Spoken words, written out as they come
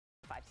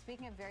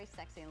Speaking of very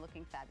sexy and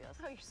looking fabulous.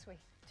 Oh, you're sweet.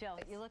 Jill,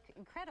 you look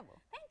incredible.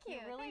 Thank you.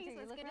 You really do.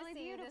 You It's look good really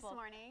to see beautiful. you this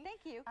morning.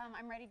 Thank you.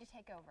 I'm ready to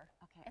take over.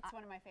 Okay. It's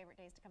one of my favorite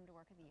days to come to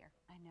work of the year.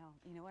 I know.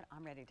 You know what?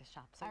 I'm ready to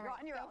shop. So All you're right,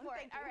 on your go own. for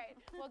Thank it. you. All right.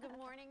 Well, good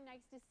morning.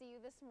 Nice to see you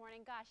this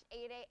morning. Gosh,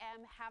 8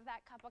 a.m. Have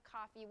that cup of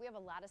coffee. We have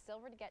a lot of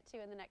silver to get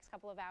to in the next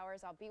couple of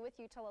hours. I'll be with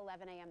you till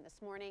 11 a.m.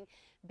 this morning.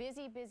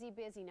 Busy, busy,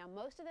 busy. Now,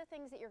 most of the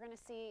things that you're going to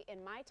see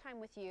in my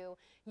time with you,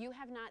 you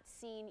have not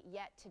seen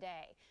yet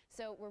today.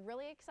 So we're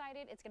really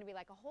excited. It's going to be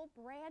like a whole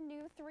brand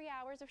new 3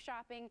 hours of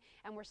shopping,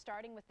 and we're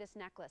starting with this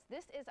necklace.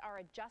 This is our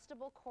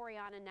adjustable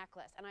Coriana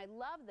necklace, and I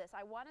love this.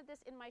 I wanted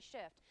this in my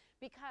shift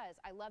because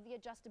I love the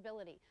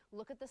adjustability.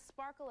 Look at the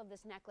sparkle of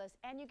this necklace,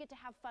 and you get to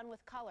have fun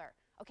with color.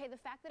 Okay, the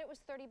fact that it was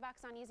 30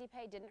 bucks on Easy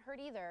Pay didn't hurt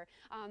either.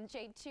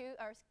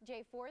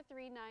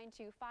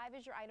 J43925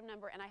 is your item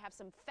number, and I have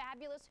some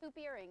fabulous hoop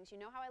earrings. You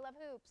know how I love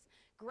hoops.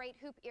 Great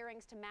hoop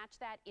earrings to match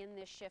that in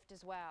this shift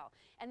as well.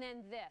 And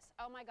then this,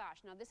 oh my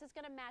gosh, now this is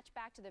going to match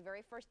back to the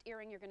very first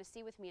earring you're going to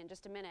see with me in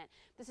just a minute.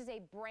 This is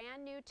a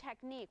brand new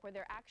technique where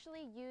they're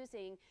actually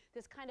using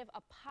this kind of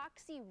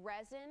epoxy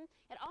resin.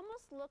 It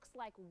almost looks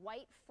like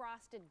white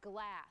frosted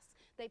glass.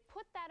 They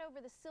put that over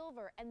the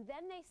silver, and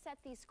then they set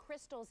these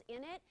crystals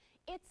in it.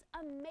 It's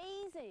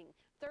amazing.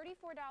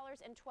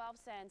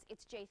 $34.12.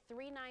 It's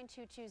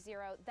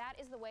J39220. That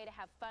is the way to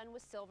have fun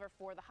with silver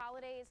for the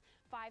holidays.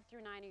 5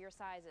 through 9 are your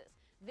sizes.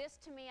 This,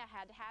 to me, I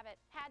had to have it.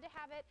 Had to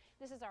have it.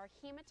 This is our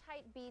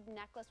hematite bead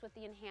necklace with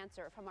the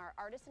enhancer from our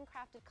artisan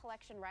crafted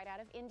collection right out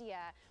of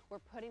India.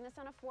 We're putting this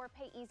on a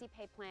 4-pay Easy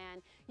Pay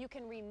plan. You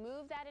can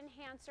remove that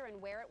enhancer and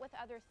wear it with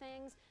other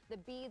things. The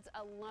beads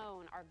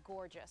alone are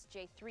gorgeous.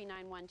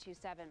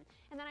 J39127.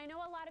 And then I know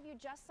a lot of you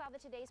just saw the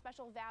Today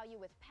Special value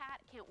with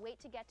Pat. Can't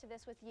wait to get to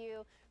this with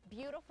you.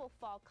 Beautiful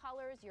fall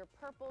colors, your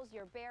purples,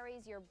 your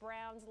berries, your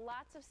browns,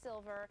 lots of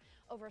silver,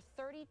 over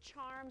 30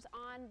 charms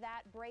on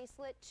that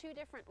bracelet, 2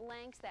 different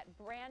lengths, that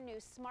brand new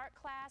smart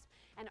clasp,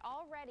 and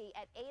already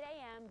at 8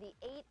 a.m. the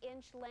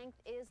 8-inch length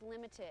is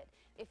limited.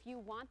 If you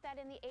want that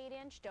in the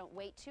 8-inch, don't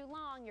wait too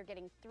long. You're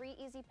getting 3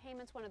 easy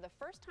payments. One of the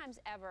first times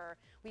ever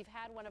we've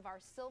had one of our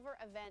silver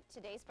event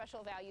Today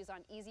Special values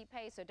on Easy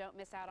Pay, so don't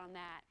miss out on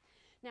that.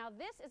 Now,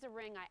 this is a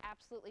ring I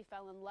absolutely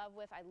fell in love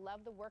with. I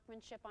love the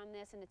workmanship on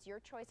this, and it's your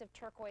choice of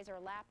turquoise or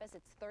lapis.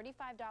 It's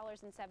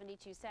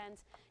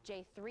 $35.72,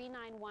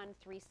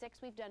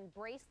 J39136. We've done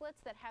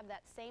bracelets that have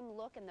that same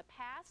look in the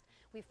past.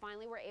 We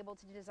finally were able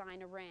to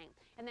design a ring.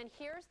 And then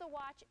here's the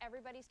watch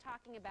everybody's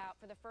talking about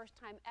for the first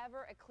time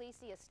ever.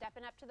 Ecclesi is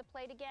stepping up to the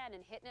plate again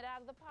and hitting it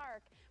out of the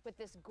park with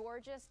this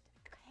gorgeous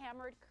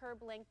hammered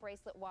curb length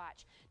bracelet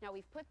watch. Now,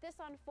 we've put this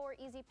on 4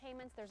 easy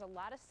payments. There's a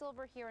lot of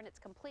silver here, and it's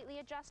completely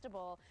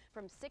adjustable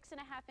from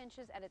 6.5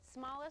 inches at its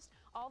smallest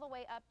all the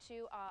way up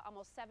to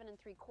almost 7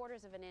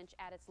 3/4 of an inch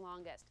at its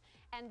longest.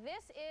 And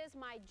this is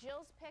my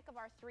Jill's pick of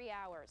our 3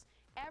 hours.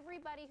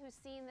 Everybody who's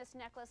seen this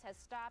necklace has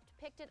stopped,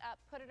 picked it up,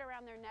 put it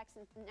around their necks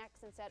and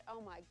said, oh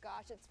my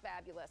gosh, it's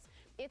fabulous.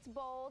 It's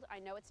bold. I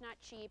know it's not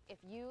cheap.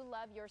 If you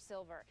love your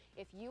silver,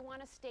 if you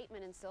want a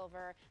statement in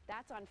silver,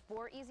 that's on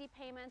 4 easy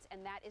payments,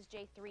 and that is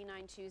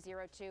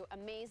J39202.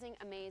 Amazing,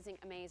 amazing,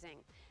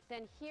 amazing.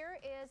 Then here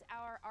is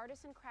our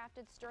artisan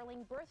crafted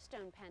sterling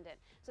birthstone pendant.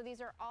 So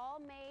these are all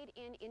made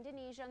in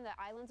Indonesia, the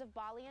islands of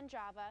Bali and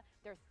Java.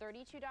 They're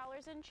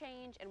 $32 and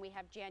change, and we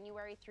have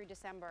January through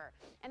December.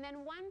 And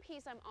then one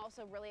piece I'm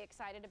also really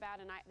excited about,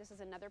 and this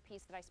is another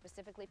piece that I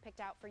specifically picked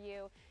out for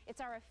you.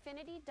 It's our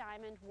Affinity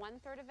Diamond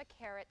 1/3 of a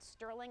carat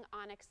sterling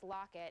onyx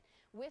locket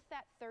with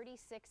that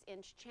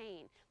 36-inch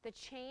chain. The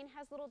chain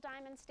has little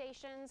diamond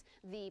stations.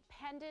 The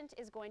pendant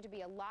is going to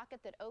be a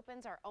locket that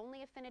opens, our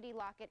only Affinity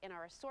locket in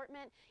our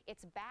assortment.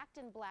 It's backed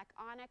in black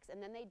onyx,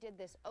 and then they did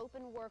this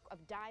open work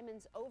of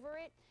diamonds over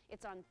it.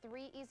 It's on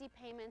 3 easy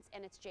payments,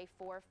 and it's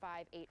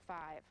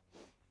J4585.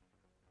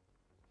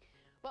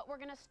 But we're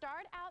going to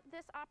start out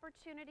this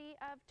opportunity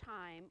of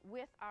time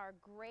with our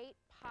great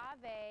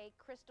pave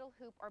crystal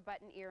hoop or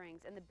button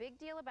earrings. And the big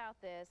deal about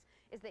this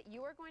is that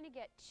you are going to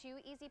get 2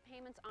 easy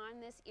payments on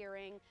this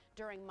earring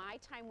during my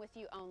time with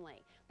you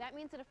only. That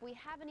means that if we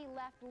have any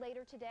left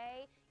later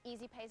today,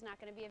 Easy Pay is not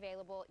going to be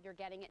available. You're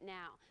getting it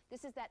now.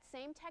 This is that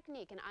same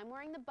technique, and I'm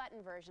wearing the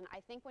button version. I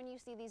think when you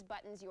see these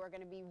buttons, you are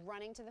going to be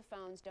running to the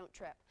phones. Don't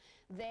trip.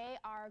 They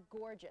are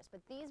gorgeous,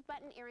 but these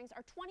button earrings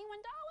are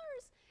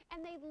 $21,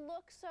 and they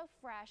look so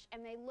fresh,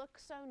 and they look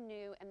so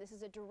new, and this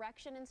is a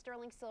direction in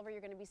sterling silver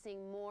you're going to be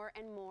seeing more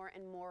and more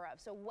and more of.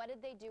 So what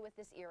did they do with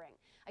this earring?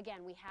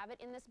 Again, we have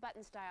it in this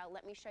button style.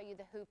 Let me show you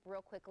the hoop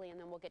real quickly, and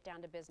then we'll get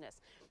down to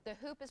business. The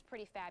hoop is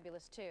pretty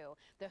fabulous, too.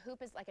 The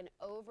hoop is like an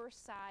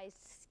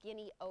oversized,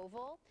 skinny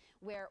oval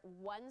where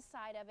one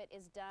side of it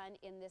is done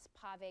in this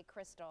pave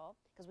crystal,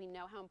 because we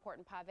know how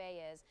important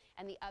pave is,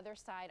 and the other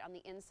side on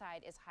the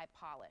inside is high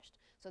polished.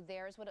 So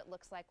there's what it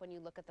looks like when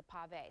you look at the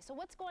pave. So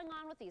what's going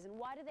on with these, and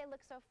why do they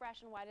look so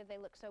fresh, and why do they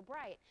look so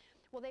bright?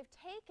 Well, they've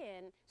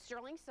taken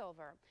sterling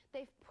silver,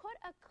 they've put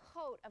a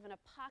coat of an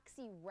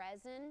epoxy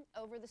resin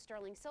over the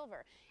sterling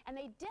silver, and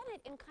they did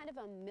it in kind of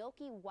a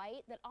milky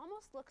white that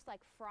almost looks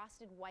like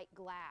frosted white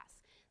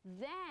glass.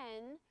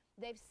 Then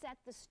they've set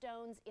the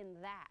stones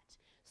in that.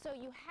 So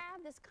you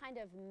have this kind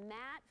of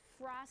matte,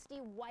 frosty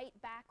white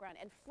background,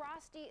 and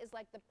frosty is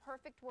like the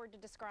perfect word to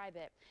describe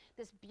it.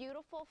 This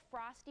beautiful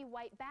frosty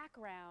white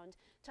background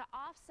to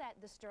offset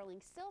the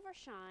sterling silver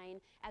shine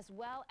as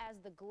well as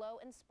the glow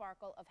and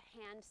sparkle of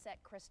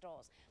hand-set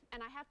crystals.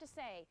 And I have to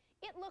say,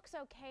 it looks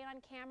okay on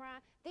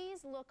camera.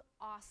 These look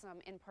awesome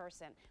in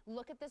person.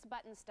 Look at this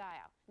button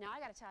style. Now I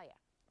gotta tell you,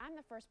 I'm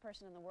the first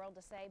person in the world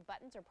to say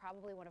buttons are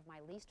probably one of my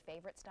least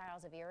favorite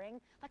styles of earring.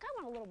 Like, I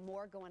want a little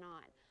more going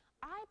on.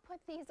 I put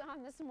these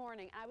on this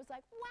morning. I was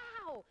like,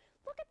 wow,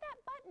 look at that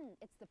button.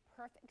 It's the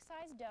perfect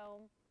size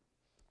dome.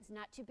 It's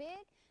not too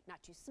big,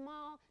 not too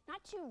small,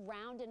 not too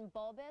round and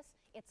bulbous.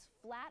 It's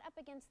flat up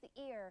against the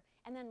ear,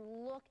 and then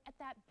look at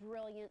that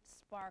brilliant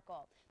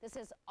sparkle. This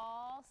is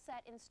all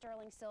set in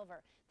sterling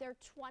silver. They're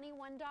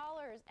 $21,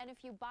 and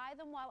if you buy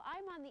them while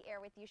I'm on the air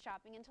with you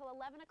shopping until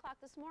 11 o'clock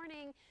this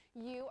morning,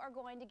 you are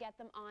going to get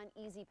them on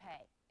Easy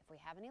Pay. If we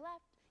have any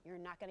left, you're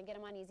not going to get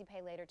them on Easy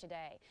Pay later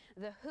today.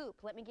 The hoop,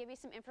 let me give you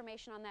some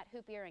information on that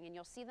hoop earring, and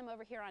you'll see them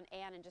over here on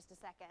Ann in just a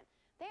second.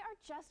 They are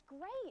just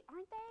great,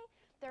 aren't they?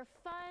 They're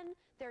fun,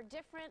 they're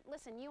different.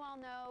 Listen, you all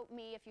know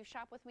me, if you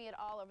shop with me at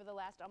all over the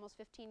last almost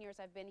 15 years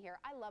I've been here,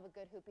 I love a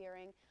good hoop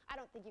earring. I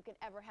don't think you can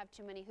ever have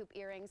too many hoop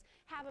earrings.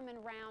 Have them in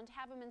round,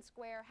 have them in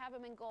square, have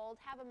them in gold,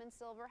 have them in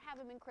silver, have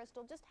them in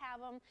crystal, just have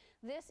them.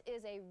 This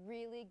is a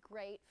really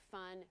great,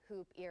 fun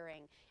hoop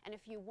earring. And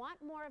if you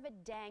want more of a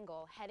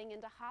dangle heading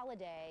into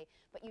holiday,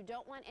 but you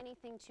don't want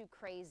anything too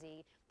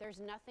crazy, there's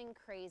nothing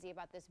crazy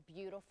about this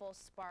beautiful,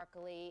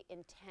 sparkly,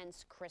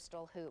 intense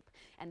crystal hoop.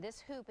 And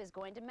this hoop is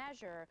going to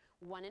measure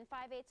 1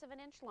 5/8 of an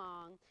inch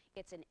long.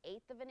 It's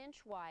 1/8 of an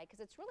inch wide, because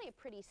it's really a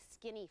pretty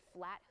skinny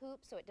flat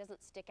hoop, so it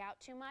doesn't stick out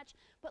too much.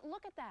 But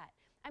look at that.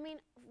 I mean,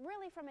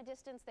 really from a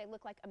distance, they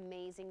look like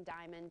amazing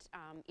diamond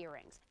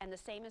earrings. And the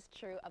same is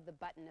true of the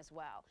button as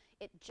well.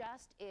 It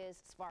just is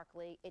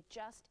sparkly. It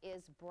just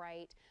is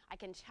bright. I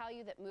can tell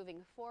you that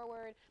moving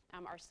forward,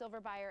 our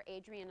silver buyer,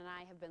 Adrian, and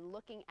I have been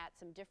looking at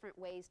some different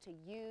ways to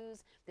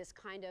use this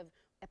kind of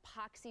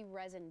epoxy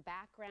resin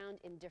background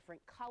in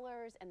different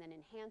colors and then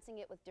enhancing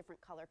it with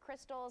different color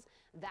crystals.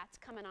 That's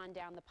coming on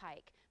down the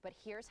pike. But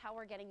here's how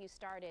we're getting you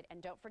started.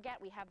 And don't forget,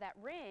 we have that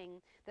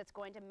ring that's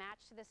going to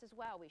match to this as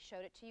well. We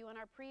showed it to you in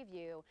our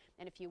preview.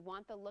 And if you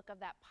want the look of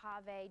that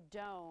pave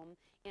dome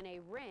in a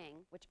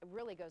ring, which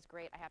really goes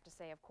great, I have to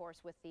say, of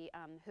course, with the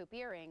hoop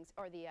earrings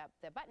or the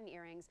button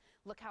earrings,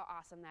 look how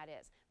awesome that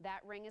is.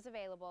 That ring is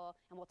available,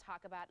 and we'll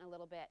talk about it in a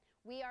little bit.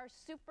 We are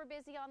super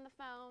busy on the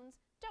phones.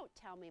 Don't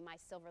tell me my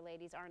silver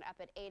ladies aren't up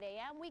at 8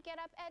 a.m. We get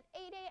up at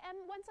 8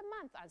 a.m. once a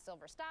month on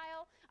Silver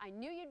Style. I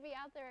knew you'd be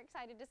out there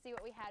excited to see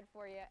what we had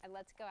for you. And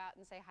let's go out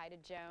and say hi to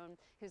Joan,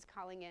 who's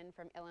calling in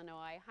from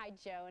Illinois. Hi,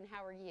 Joan.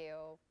 How are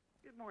you?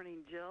 Good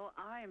morning, Jill.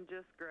 I am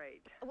just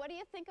great. What do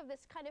you think of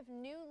this kind of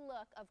new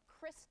look of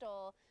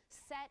crystal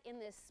set in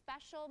this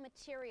special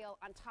material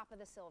on top of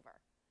the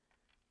silver?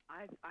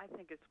 I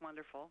think it's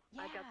wonderful.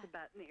 Yeah. I got the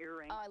button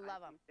earrings. Oh, I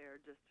love them.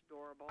 They're just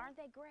adorable. Aren't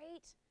they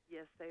great?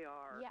 Yes, they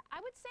are. Yeah, I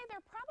would say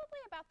they're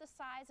probably about the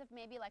size of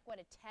maybe like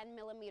what a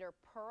 10mm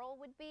pearl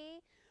would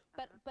be.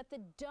 But the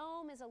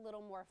dome is a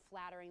little more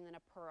flattering than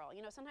a pearl.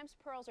 You know, sometimes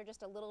pearls are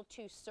just a little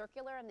too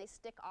circular and they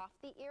stick off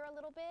the ear a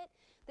little bit.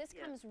 This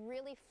comes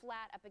really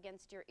flat up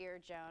against your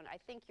ear, Joan. I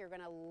think you're going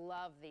to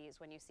love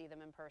these when you see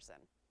them in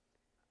person.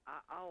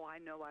 Oh, I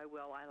know I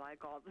will. I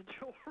like all the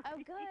jewelry. Oh,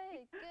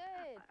 good,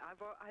 good.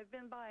 I've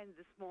been buying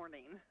this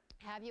morning.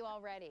 Have you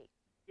already?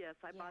 Yes,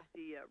 I bought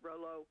the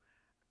Rolo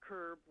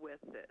curb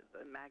with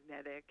the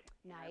magnetic.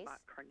 Nice. And I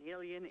bought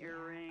carnelian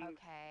earrings.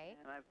 Okay.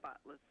 And I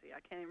bought, let's see, I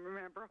can't even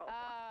remember all.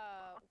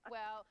 Oh,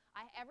 well,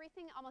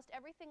 almost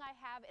everything I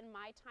have in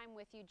my time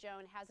with you,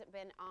 Joan, hasn't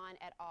been on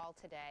at all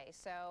today.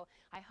 So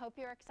I hope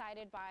you're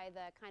excited by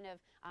the kind of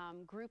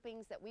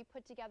groupings that we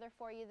put together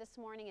for you this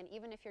morning. And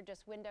even if you're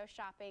just window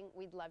shopping,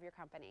 we'd love your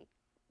company.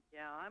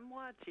 Yeah, I'm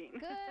watching.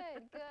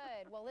 Good,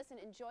 good. Well, listen,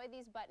 enjoy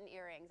these button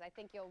earrings. I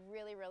think you'll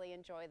really, really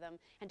enjoy them.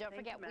 And don't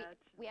forget,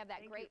 we have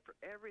that great... Thank you for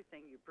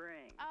everything you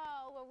bring.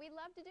 Oh, well, we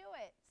love to do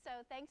it.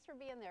 So thanks for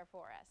being there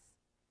for us.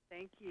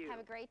 Thank you.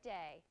 Have a great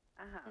day.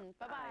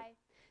 Bye-bye.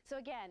 So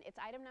again, it's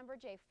item number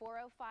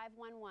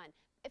J40511.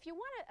 If you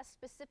want a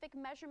specific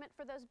measurement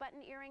for those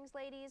button earrings,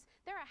 ladies,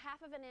 they're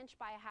 1/2 of an inch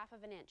by 1/2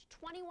 of an inch.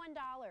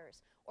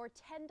 $21 or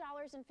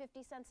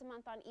 $10.50 a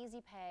month on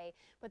Easy Pay.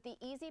 But the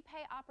Easy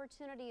Pay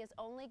opportunity is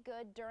only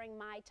good during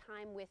my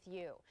time with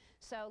you.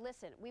 So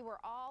listen,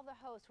 all the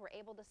hosts were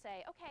able to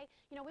say, okay,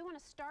 you know, we want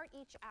to start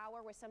each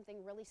hour with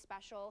something really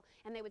special.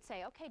 And they would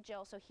say, okay,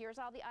 Jill, so here's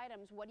all the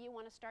items. What do you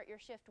want to start your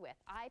shift with?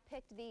 I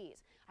picked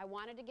these. I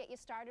wanted to get you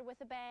started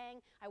with a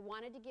bang. I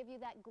wanted to give you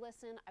that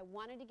glisten. I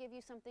wanted to give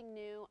you something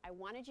new. I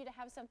wanted you to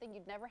have something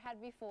you'd never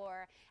had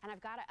before. And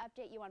I've got to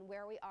update you on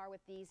where we are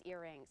with these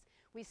earrings.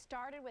 We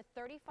started with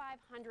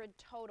 3,500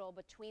 total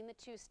between the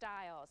two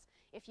styles.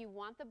 If you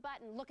want the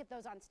button, look at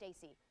those on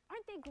Staci.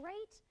 Aren't they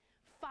great?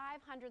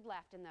 500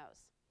 left in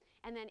those.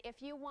 And then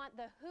if you want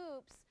the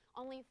hoops,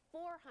 only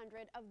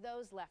 400 of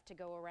those left to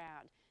go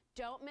around.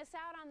 Don't miss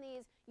out on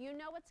these. You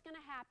know what's going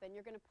to happen.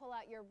 You're going to pull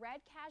out your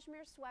red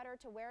cashmere sweater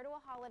to wear to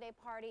a holiday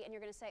party, and you're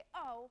going to say,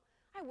 oh,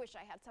 I wish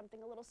I had something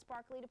a little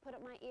sparkly to put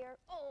up my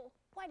ear. Oh,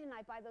 why didn't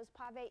I buy those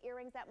pave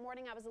earrings that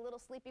morning? I was a little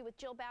sleepy with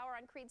Jill Bauer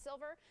on Creede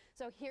Silver.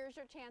 So here's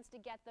your chance to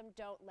get them.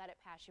 Don't let it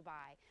pass you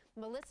by.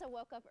 Melissa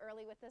woke up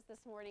early with us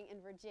this morning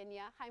in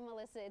Virginia. Hi,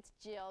 Melissa. It's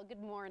Jill.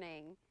 Good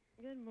morning.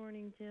 Good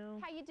morning,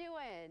 Jill. How you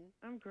doing?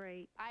 I'm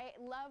great. I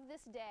love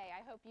this day.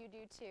 I hope you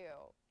do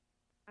too.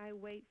 I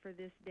wait for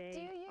this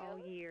day all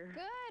year.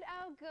 Good.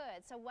 Oh,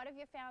 good. So what have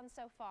you found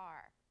so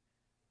far?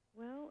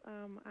 Well,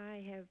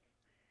 I have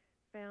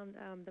found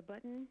the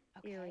button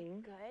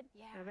earrings. Good.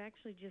 Yeah. I've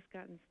actually just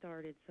gotten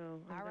started,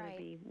 so I'm going to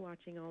be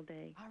watching all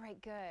day. All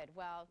right, good.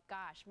 Well,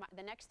 gosh,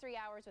 the next 3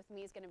 hours with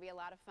me is going to be a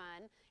lot of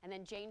fun. And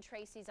then Jane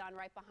Tracy's on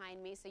right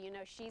behind me, so you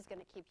know she's going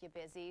to keep you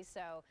busy.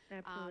 So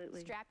absolutely.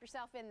 Strap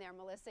yourself in there,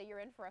 Melissa. You're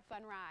in for a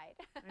fun ride.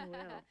 I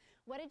will.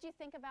 What did you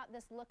think about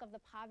this look of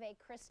the pave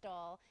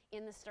crystal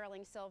in the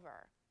sterling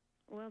silver?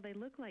 Well, they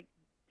look like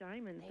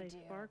diamonds. They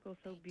sparkle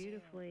so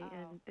beautifully,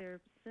 and they're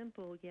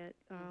simple yet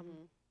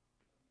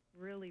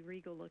really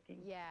regal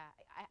looking. Yeah,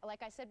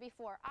 like I said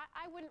before,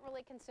 I wouldn't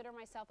really consider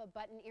myself a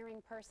button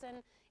earring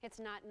person. It's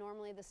not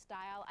normally the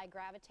style I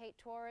gravitate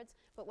towards,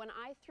 but when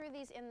I threw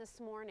these in this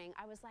morning,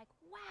 I was like,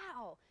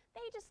 wow, they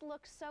just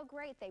look so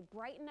great. They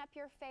brighten up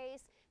your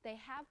face. They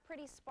have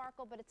pretty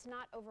sparkle, but it's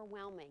not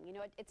overwhelming. You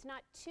know, it's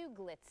not too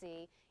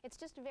glitzy. It's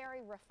just very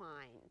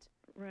refined.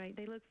 Right.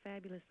 They look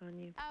fabulous on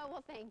you. Oh,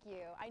 well, thank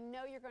you. I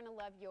know you're going to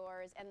love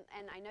yours, and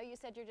I know you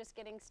said you're just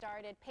getting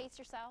started. Pace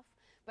yourself,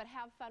 but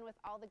have fun with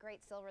all the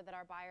great silver that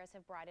our buyers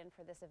have brought in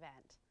for this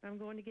event. I'm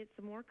going to get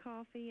some more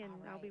coffee, and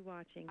I'll be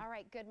watching. All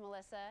right, good,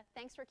 Melissa.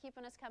 Thanks for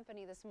keeping us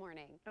company this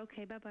morning.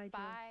 Okay, bye-bye, Jill.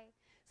 Bye.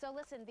 So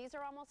listen, these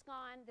are almost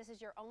gone. This is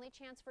your only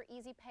chance for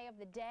easy pay of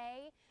the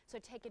day, so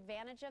take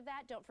advantage of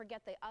that. Don't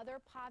forget the other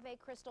pave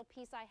crystal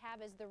piece I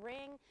have is the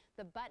ring.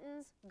 The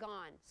buttons,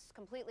 gone.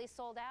 Completely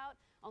sold out.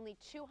 Only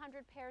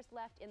 200 pairs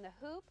left in the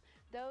hoop.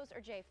 Those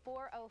are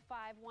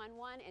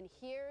J40511, and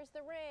here's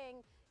the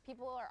ring.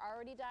 People are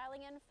already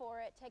dialing in for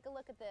it. Take a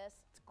look at this.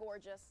 It's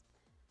gorgeous.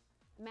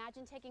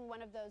 Imagine taking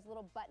one of those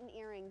little button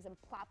earrings and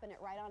plopping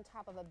it right on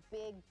top of a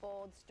big,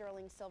 bold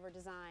sterling silver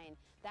design.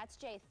 That's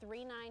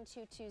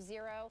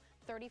J39220.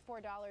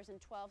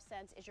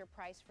 $34.12 is your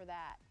price for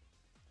that.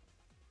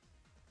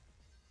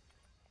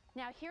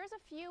 Now here's a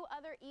few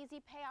other easy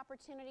pay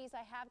opportunities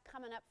I have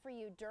coming up for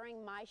you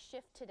during my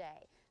shift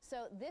today.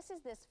 So this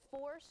is this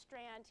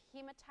 4-strand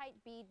hematite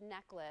bead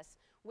necklace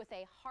with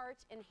a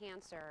heart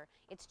enhancer.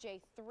 It's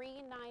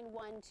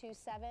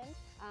J39127,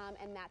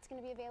 and that's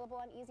going to be available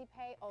on easy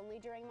pay only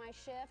during my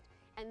shift.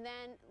 And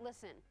then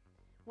listen,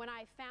 when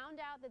I found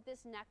out that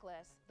this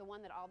necklace, the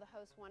one that all the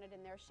hosts wanted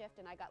in their shift,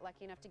 and I got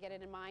lucky enough to get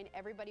it in mine,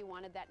 everybody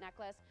wanted that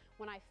necklace.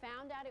 When I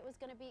found out it was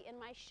going to be in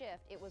my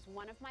shift, it was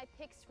one of my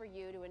picks for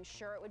you to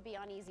ensure it would be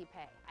on easy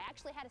pay. I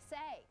actually had a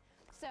say.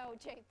 So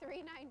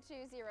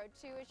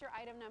J39202 is your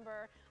item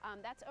number.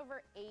 That's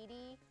over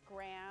 80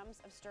 grams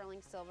of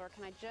sterling silver.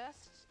 Can I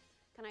just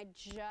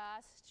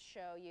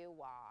show you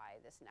why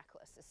this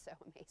necklace is so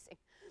amazing?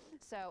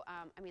 So,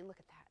 I mean, look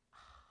at that.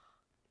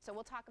 So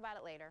we'll talk about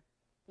it later.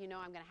 You know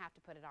I'm going to have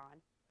to put it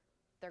on.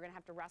 They're going to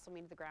have to wrestle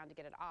me to the ground to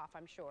get it off,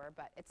 I'm sure,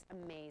 but it's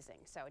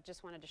amazing. So I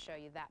just wanted to show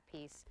you that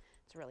piece.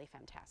 It's really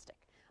fantastic.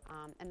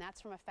 And that's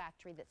from a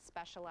factory that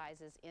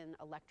specializes in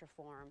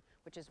electroform,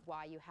 which is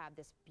why you have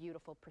this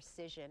beautiful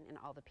precision in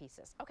all the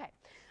pieces. Okay,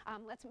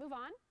 let's move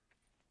on.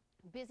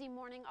 Busy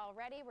morning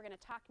already. We're going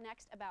to talk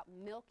next about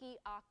milky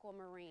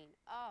aquamarine.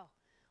 Oh,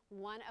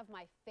 one of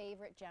my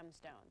favorite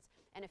gemstones.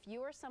 And if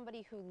you are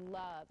somebody who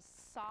loves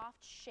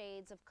soft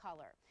shades of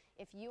color,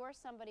 if you are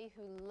somebody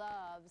who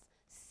loves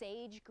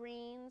sage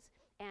greens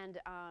and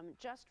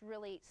just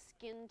really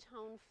skin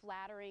tone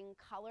flattering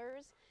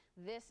colors,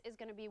 this is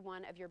going to be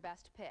one of your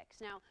best picks.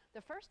 Now,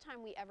 the first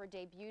time we ever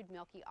debuted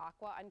Milky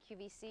Aqua on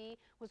QVC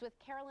was with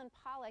Carolyn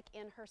Pollock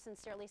in her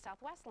Sincerely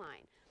Southwest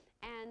line.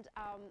 And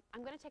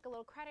I'm going to take a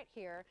little credit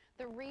here.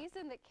 The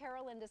reason that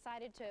Carolyn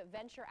decided to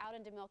venture out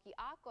into Milky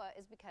Aqua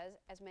is because,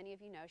 as many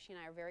of you know, she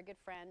and I are very good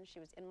friends. She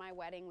was in my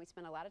wedding. We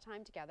spent a lot of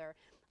time together.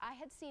 I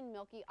had seen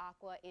Milky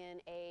Aqua in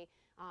a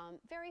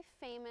very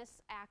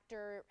famous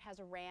actor, has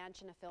a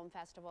ranch and a film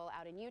festival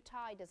out in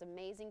Utah. He does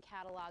amazing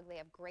catalog. They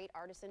have great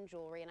artisan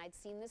jewelry. And I'd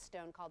seen this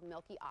stone called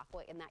Milky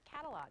Aqua in that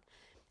catalog.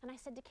 And I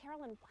said to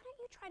Carolyn, why don't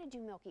you try to do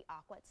Milky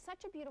Aqua? It's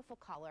such a beautiful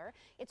color.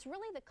 It's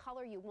really the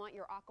color you want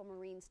your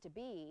aquamarines to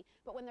be,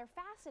 but when they're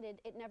faceted,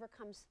 it never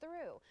comes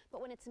through.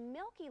 But when it's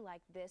milky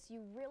like this,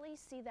 you really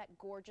see that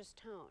gorgeous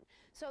tone.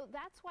 So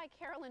that's why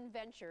Carolyn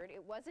ventured.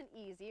 It wasn't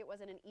easy. It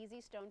wasn't an easy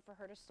stone for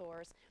her to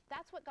source.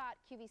 That's what got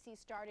QVC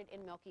started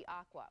in Milky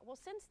Aqua. Well,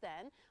 since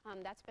then,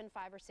 that's been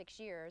 5 or 6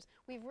 years,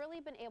 we've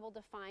really been able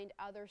to find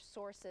other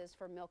sources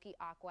for Milky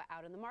Aqua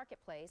out in the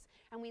marketplace,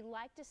 and we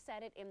like to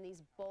set it in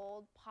these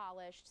bold,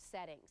 polished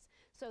settings.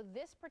 So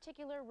this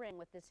particular ring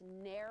with this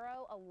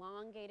narrow,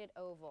 elongated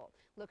oval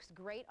looks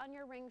great on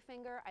your ring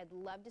finger. I'd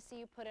love to see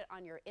you put it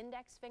on your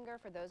index finger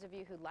for those of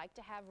you who like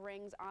to have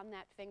rings on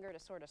that finger to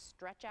sort of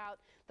stretch out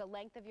the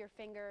length of your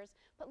fingers.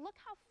 But look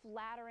how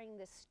flattering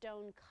this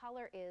stone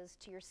color is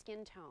to your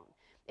skin tone.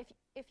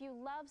 If you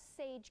love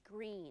sage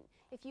green,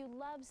 if you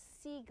love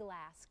sea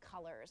glass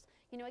colors,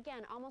 you know,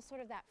 again, almost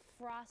sort of that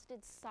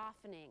frosted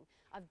softening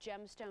of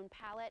gemstone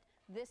palette,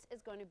 this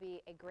is going to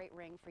be a great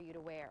ring for you to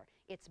wear.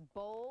 It's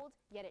bold,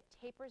 yet it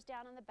tapers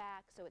down on the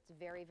back, so it's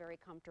very, very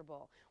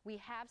comfortable. We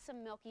have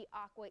some milky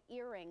aqua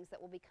earrings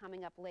that will be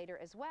coming up later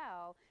as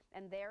well,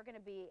 and they're going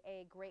to be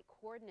a great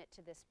coordinate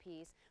to this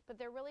piece, but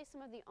they're really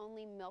some of the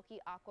only milky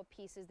aqua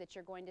pieces that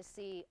you're going to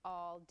see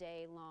all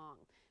day long.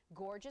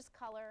 Gorgeous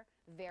color,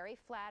 very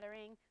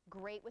flattering,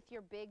 great with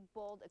your big,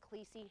 bold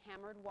Ecclesi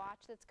hammered watch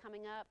that's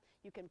coming up.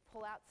 You can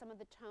pull out some of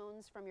the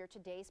tones from your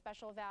today's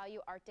special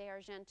value Arte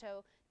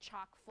Argento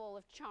chock full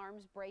of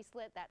charms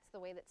bracelet. That's the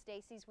way that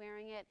Staci's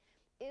wearing it.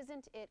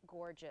 Isn't it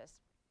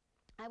gorgeous?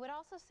 I would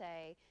also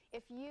say,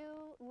 if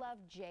you love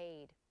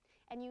jade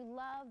and you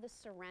love the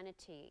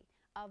serenity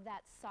of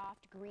that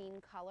soft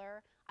green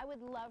color, I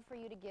would love for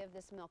you to give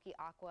this milky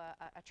aqua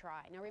a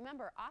try. Now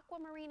remember,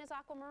 aquamarine is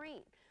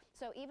aquamarine.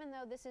 So even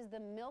though this is the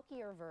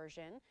milkier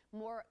version,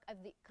 more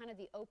of the kind of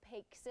the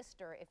opaque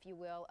sister, if you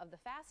will, of the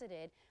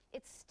faceted,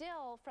 it's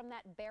still from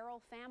that beryl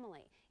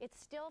family. It's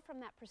still from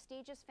that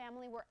prestigious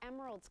family where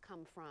emeralds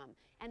come from,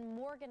 and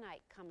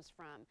morganite comes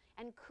from,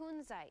 and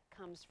kunzite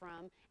comes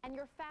from, and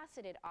your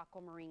faceted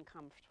aquamarine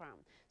comes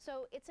from.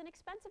 So it's an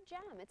expensive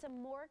gem. It's a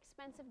more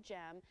expensive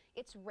gem.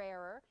 It's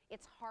rarer.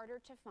 It's harder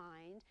to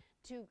find.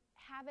 To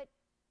have it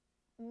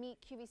meet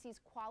QVC's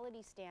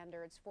quality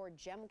standards for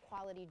gem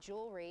quality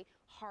jewelry,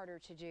 harder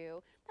to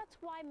do. That's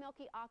why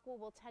milky aqua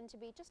will tend to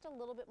be just a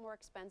little bit more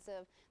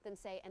expensive than,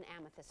 say, an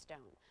amethyst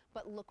stone.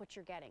 But look what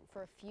you're getting.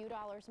 For a few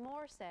dollars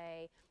more,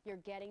 say, you're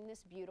getting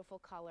this beautiful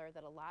color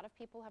that a lot of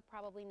people have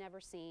probably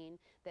never seen,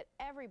 that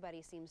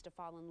everybody seems to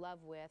fall in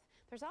love with.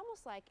 There's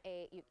almost like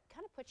you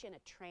kind of put you in a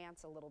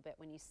trance a little bit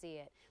when you see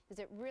it, because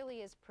it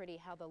really is pretty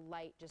how the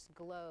light just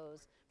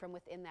glows from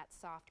within that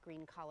soft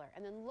green color.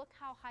 And then look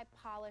how high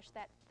polished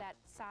that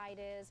side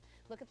is.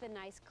 Look at the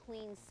nice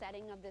clean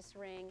setting of this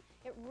ring.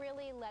 It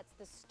really lets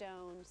the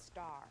stone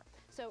star.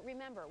 So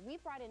remember, we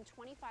brought in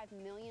 $25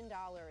 million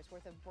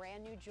worth of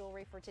brand new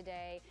jewelry for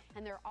today,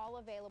 and they're all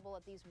available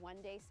at these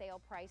one-day sale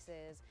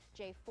prices.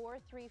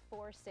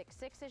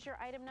 J43466 is your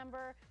item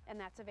number, and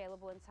that's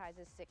available in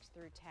sizes 6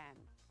 through 10.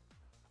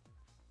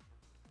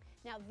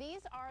 Now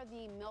these are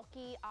the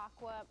milky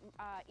aqua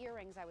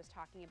earrings I was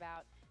talking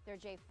about. They're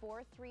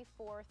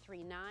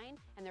J43439,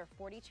 and they're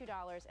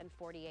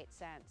 $42.48.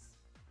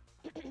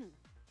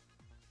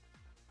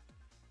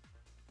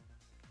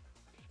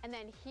 And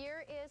then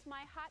here is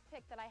my hot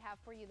pick that I have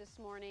for you this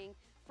morning.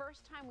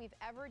 First time we've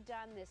ever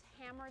done this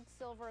hammered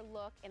silver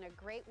look in a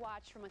great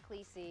watch from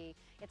Ecclesi.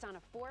 It's on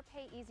a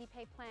 4-pay easy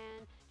pay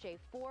plan.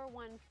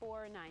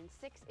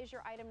 J41496 is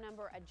your item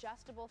number,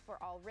 adjustable for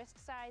all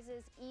wrist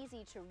sizes,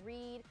 easy to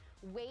read,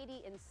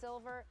 weighty in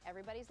silver.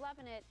 Everybody's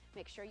loving it.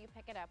 Make sure you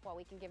pick it up while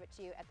we can give it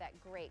to you at that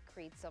great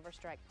Creede Silver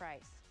Strike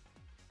price.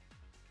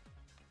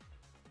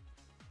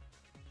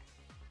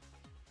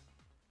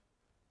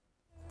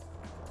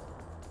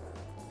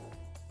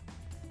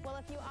 Well,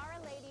 if you are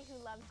a lady who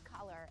loves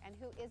color and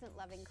who isn't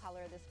loving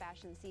color this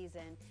fashion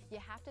season, you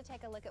have to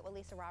take a look at what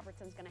Lisa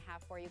Robertson's going to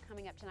have for you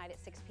coming up tonight at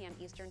 6 p.m.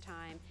 Eastern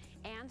Time.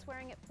 Anne's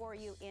wearing it for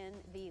you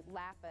in the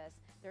lapis.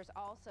 There's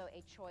also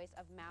a choice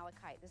of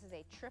malachite. This is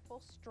a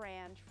triple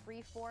strand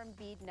freeform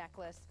bead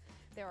necklace.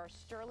 There are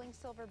sterling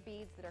silver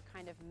beads that are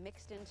kind of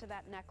mixed into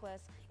that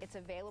necklace. It's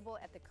available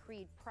at the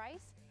Creede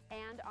price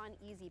and on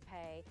Easy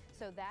Pay.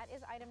 So that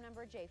is item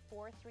number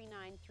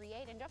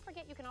J43938. And don't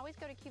forget, you can always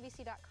go to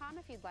QVC.com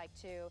if you'd like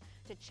to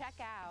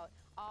check out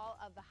all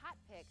of the hot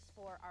picks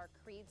for our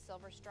Creede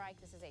Silver Strike.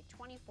 This is a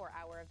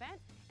 24-hour event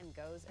and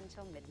goes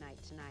until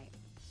midnight tonight.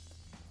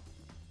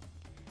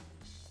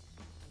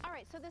 All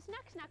right, so this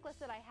next necklace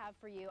that I have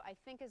for you, I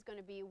think is going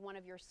to be one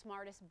of your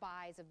smartest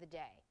buys of the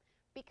day,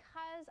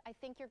 because I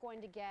think you're going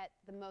to get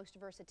the most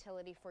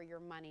versatility for your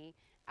money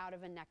out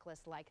of a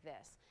necklace like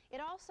this. It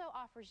also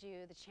offers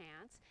you the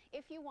chance,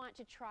 if you want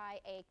to try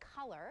a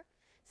color,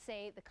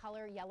 say the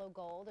color yellow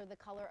gold or the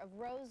color of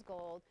rose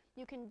gold,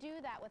 you can do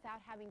that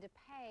without having to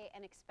pay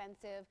an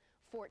expensive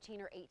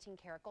 14 or 18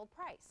 karat gold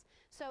price.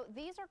 So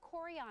these are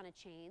Coriana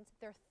chains.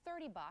 They're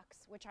 30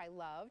 bucks, which I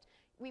loved.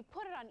 We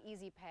put it on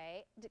Easy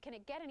Pay. Can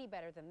it get any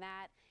better than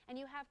that? And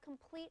you have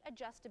complete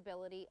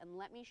adjustability, and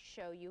let me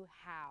show you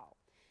how.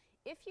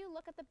 If you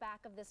look at the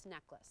back of this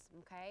necklace,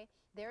 okay,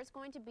 there's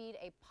going to be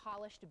a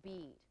polished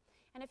bead.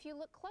 And if you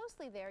look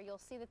closely there, you'll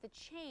see that the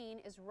chain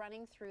is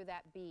running through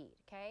that bead,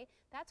 okay?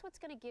 That's what's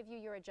going to give you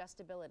your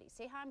adjustability.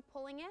 See how I'm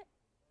pulling it?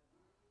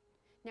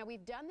 Now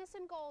we've done this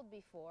in gold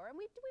before, and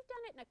we've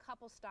done it in a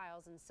couple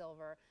styles in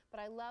silver,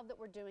 but I love that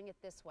we're doing it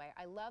this way.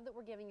 I love that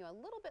we're giving you a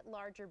little bit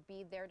larger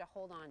bead there to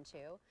hold on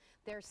to.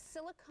 There's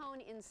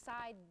silicone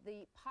inside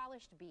the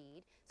polished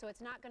bead, so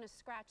it's not going to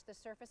scratch the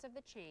surface of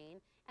the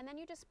chain, and then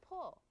you just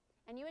pull,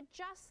 and you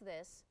adjust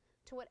this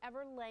to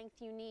whatever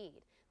length you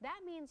need.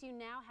 That means you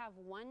now have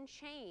one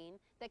chain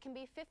that can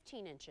be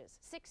 15 inches,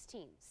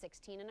 16,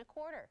 16 and a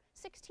quarter,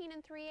 16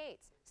 and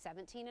 3/8,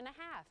 17 and a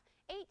half,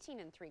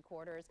 18 and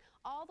 3/4,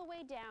 all the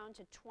way down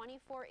to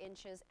 24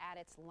 inches at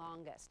its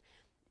longest.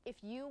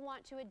 If you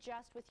want to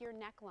adjust with your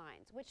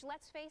necklines, which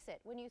let's face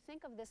it, when you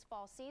think of this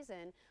fall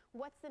season,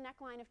 what's the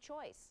neckline of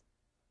choice?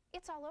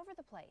 It's all over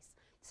the place.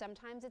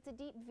 Sometimes it's a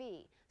deep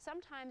V.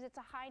 Sometimes it's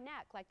a high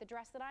neck, like the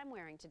dress that I'm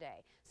wearing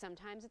today.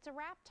 Sometimes it's a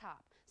wrap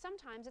top.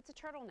 Sometimes it's a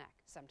turtleneck.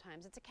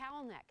 Sometimes it's a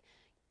cowl neck.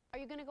 Are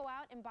you going to go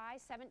out and buy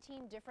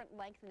 17 different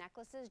length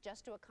necklaces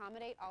just to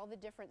accommodate all the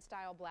different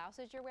style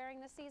blouses you're wearing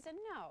this season?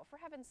 No, for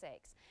heaven's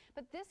sakes.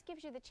 But this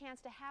gives you the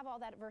chance to have all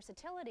that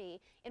versatility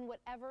in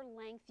whatever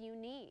length you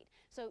need.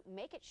 So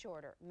make it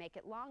shorter, make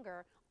it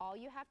longer. All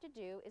you have to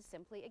do is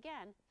simply,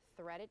 again,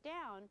 thread it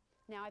down.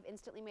 Now I've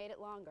instantly made it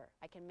longer.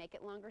 I can make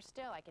it longer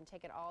still. I can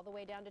take it all the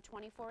way down to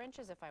 24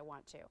 inches if I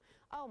want to.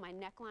 Oh, my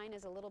neckline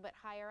is a little bit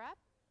higher up.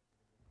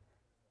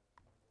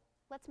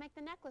 Let's make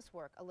the necklace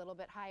work a little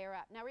bit higher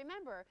up. Now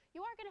remember,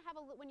 you are going to have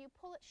when you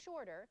pull it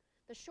shorter,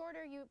 the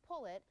shorter you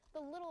pull it, the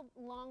little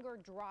longer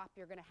drop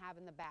you're going to have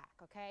in the back,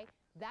 okay?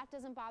 That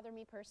doesn't bother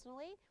me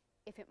personally.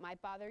 If it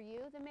might bother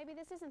you, then maybe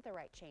this isn't the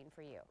right chain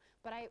for you.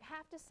 But I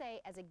have to say,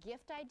 as a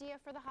gift idea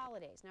for the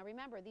holidays, now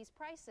remember, these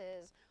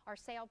prices are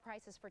sale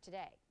prices for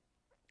today.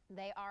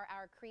 They are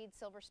our Creede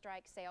Silver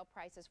Strike sale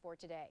prices for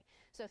today.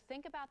 So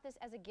think about this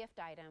as a gift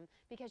item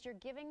because you're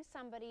giving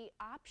somebody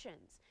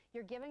options.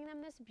 You're giving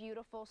them this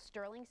beautiful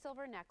sterling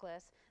silver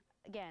necklace,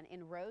 again,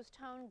 in rose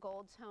tone,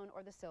 gold tone,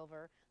 or the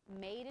silver,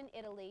 made in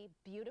Italy,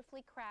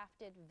 beautifully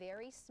crafted,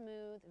 very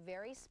smooth,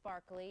 very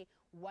sparkly,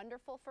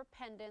 wonderful for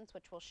pendants,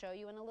 which we'll show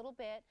you in a little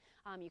bit.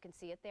 You can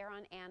see it there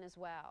on Anne as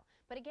well.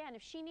 But again,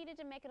 if she needed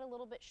to make it a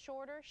little bit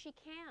shorter, she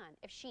can.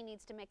 If she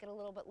needs to make it a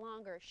little bit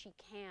longer, she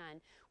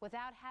can.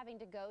 Without having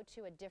to go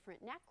to a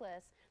different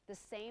necklace, the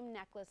same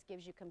necklace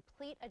gives you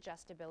complete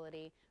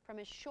adjustability from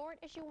as short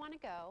as you want to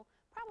go.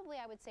 Probably,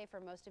 I would say for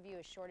most of you,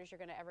 as short as you're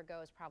going to ever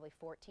go is probably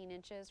 14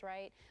 inches,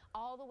 right?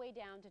 All the way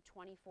down to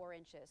 24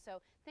 inches.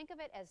 So think of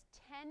it as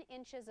 10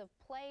 inches of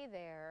play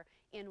there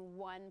in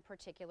one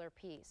particular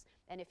piece.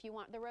 And if you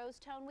want the rose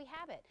tone, we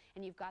have it.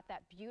 And you've got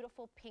that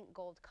beautiful pink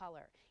gold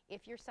color.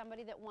 If you're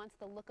somebody that wants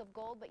the look of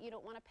gold, but you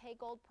don't want to pay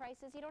gold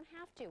prices, you don't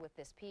have to with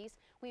this piece.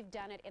 We've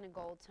done it in a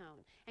gold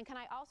tone. And can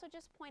I also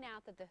just point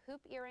out that the hoop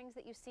earrings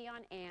that you see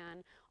on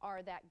Anne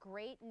are that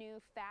great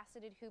new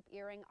faceted hoop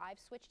earring. I've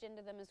switched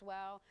into them as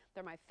well.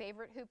 They're my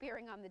favorite hoop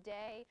earring on the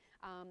day.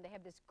 They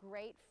have this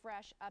great,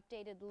 fresh,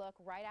 updated look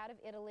right out of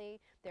Italy.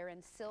 They're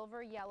in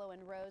silver, yellow,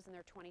 and rose, and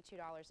they're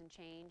 $22 and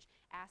change.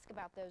 Ask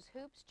about those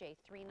hoops,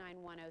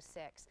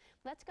 J39106.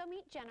 Let's go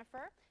meet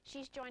Jennifer.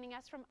 She's joining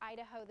us from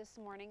Idaho this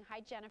morning. Hi,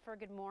 Jennifer.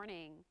 Good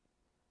morning.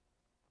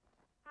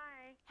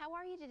 Hi. How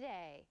are you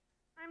today?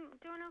 I'm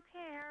doing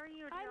okay. How are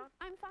you, Jill?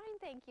 I'm fine,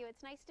 thank you.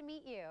 It's nice to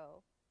meet you.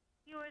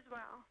 You as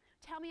well.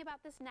 Tell me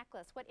about this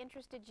necklace. What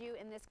interested you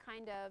in this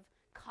kind of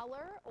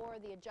color or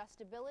the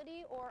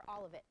adjustability or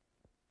all of it?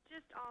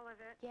 Just all of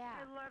it. Yeah.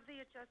 I love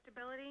the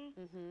adjustability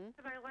Mm-hmm.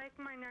 because I like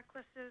my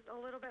necklaces a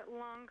little bit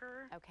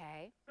longer.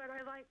 Okay. But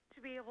I like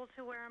to be able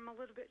to wear them a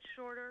little bit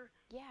shorter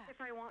Yeah.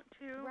 if I want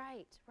to.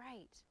 Right,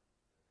 right.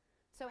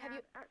 So have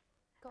you...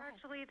 Go ahead.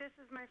 Actually, this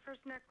is my first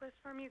necklace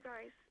from you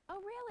guys.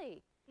 Oh, really?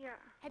 Yeah.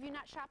 Have you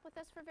not shopped with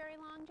us for very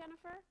long,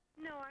 Jennifer?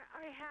 No,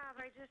 I have.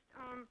 I just,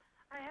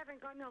 I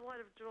haven't gotten a lot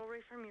of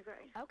jewelry from you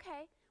guys.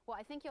 Okay. Well,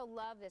 I think you'll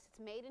love this.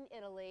 It's made in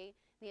Italy.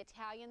 The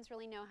Italians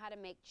really know how to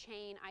make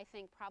chain, I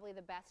think probably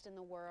the best in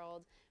the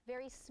world.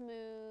 Very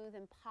smooth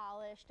and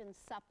polished and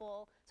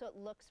supple, so it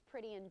looks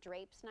pretty and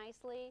drapes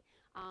nicely.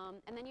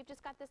 And then you've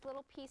just got this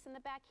little piece in the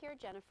back here,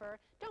 Jennifer.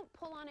 Don't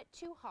pull on it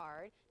too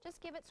hard.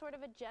 Just give it sort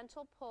of a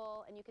gentle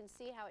pull, and you can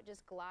see how it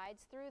just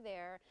glides through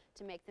there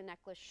to make the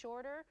necklace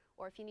shorter,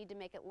 or if you need to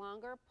make it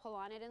longer, pull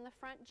on it in the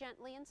front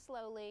gently and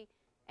slowly,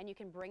 and you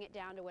can bring it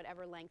down to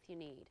whatever length you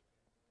need.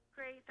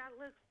 Great. That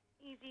looks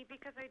easy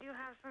because I do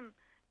have some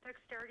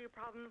dexterity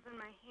problems in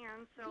my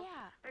hands, so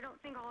Yeah. I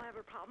don't think I'll have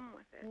a problem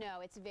with it.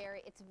 No, it's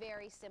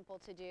very simple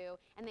to do,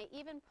 and they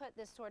even put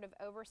this sort of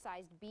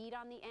oversized bead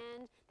on the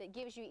end that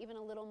gives you even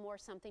a little more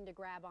something to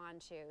grab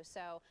onto.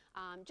 So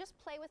just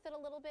play with it a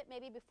little bit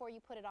maybe before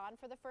you put it on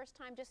for the first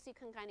time, just so you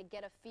can kind of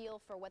get a feel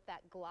for what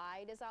that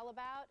glide is all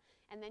about,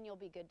 and then you'll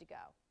be good to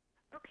go.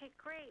 Okay,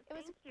 great. It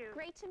was Thank you.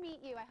 great to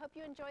meet you. I hope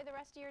you enjoy the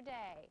rest of your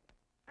day.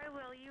 I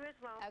will. You as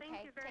well. Okay,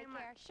 Thank you very take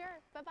much. care. Sure.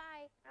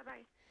 Bye-bye.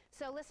 Bye-bye.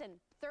 So listen,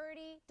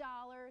 $30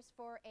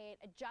 for an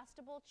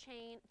adjustable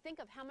chain. Think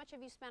of how much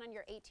have you spent on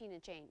your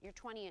 18-inch chain, your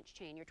 20-inch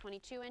chain, your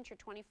 22-inch, your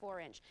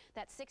 24-inch,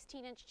 that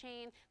 16-inch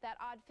chain, that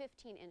odd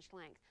 15-inch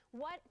length.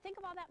 Think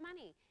of all that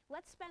money.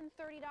 Let's spend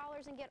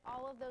 $30 and get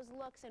all of those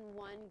looks in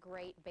one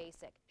great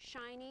basic.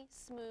 Shiny,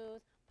 smooth,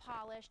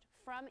 polished,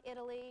 from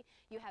Italy.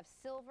 You have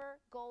silver,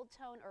 gold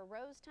tone, or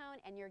rose tone,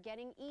 and you're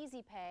getting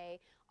easy pay.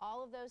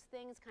 All of those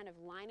things kind of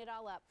line it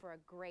all up for a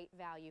great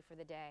value for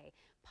the day.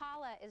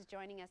 Paula is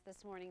joining us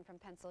this morning from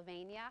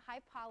Pennsylvania. Hi,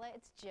 Paula.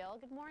 It's Jill.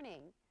 Good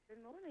morning.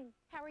 Good morning.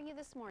 How are you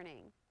this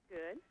morning?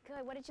 Good.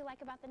 Good. What did you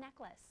like about the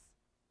necklace?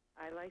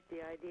 I like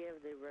the idea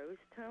of the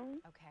rose tone.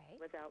 Okay.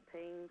 Without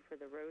paying for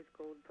the rose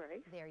gold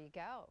price. There you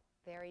go.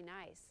 Very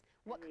nice.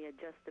 And the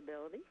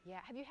adjustability. Yeah.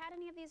 Have you had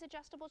any of these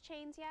adjustable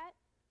chains yet?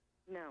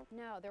 No.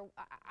 No,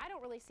 I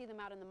don't really see them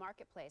out in the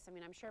marketplace. I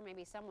mean, I'm sure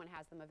maybe someone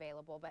has them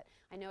available, but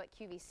I know at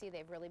QVC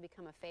they've really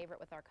become a favorite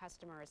with our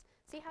customers.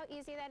 See how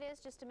easy that is,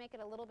 just to make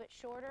it a little bit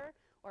shorter,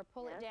 or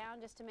pull it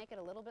down just to make it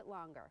a little bit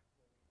longer?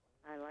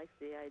 I like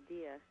the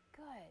idea.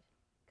 Good.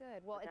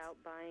 Good. Well, without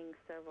buying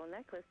several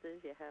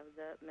necklaces, you have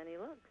that many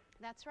looks.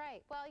 That's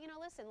right. Well, you know,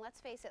 listen, let's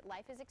face it,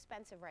 life is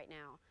expensive right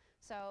now.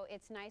 So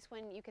it's nice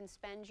when you can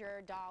spend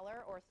your $1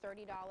 or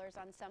 $30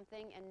 on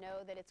something and know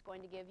that it's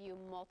going to give you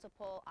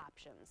multiple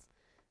options.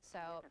 So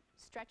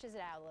stretches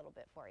it out a little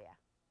bit for you.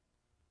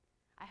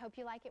 I hope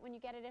you like it when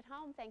you get it at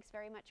home. Thanks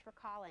very much for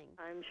calling.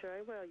 I'm sure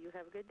I will. You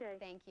have a good day.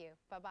 Thank you.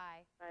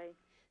 Bye-bye. Bye.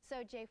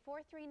 So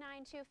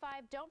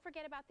J43925, don't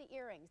forget about the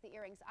earrings. The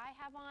earrings I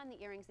have on,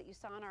 the earrings that you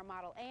saw on our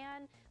model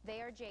Anne, they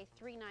are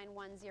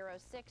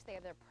J39106. They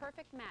are the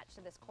perfect match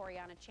to this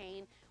Coriana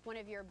chain, one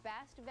of your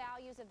best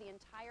values of the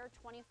entire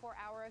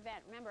 24-hour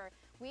event. Remember,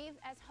 we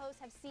as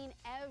hosts have seen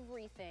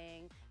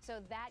everything,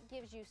 so that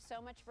gives you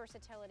so much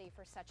versatility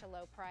for such a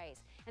low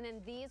price. And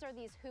then these are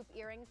these hoop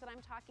earrings that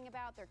I'm talking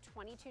about. They're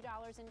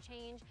 $22 and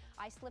change.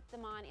 I slipped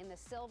them on in the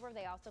silver.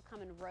 They also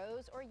come in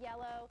rose or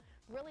yellow.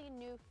 Really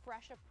new,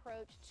 fresh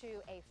approach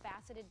to a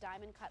faceted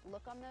diamond cut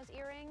look on those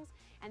earrings.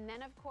 And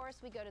then, of course,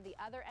 we go to the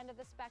other end of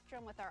the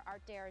spectrum with our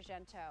Art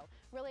d'Argento.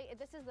 Really,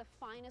 this is the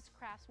finest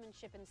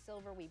craftsmanship in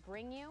silver we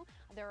bring you.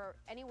 There are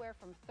anywhere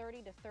from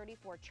 30 to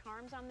 34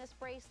 charms on this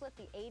bracelet.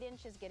 The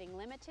 8-inch is getting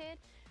limited.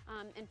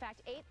 In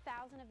fact,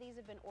 8,000 of these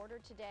have been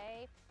ordered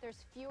today.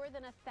 There's fewer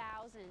than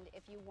 1,000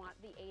 if you want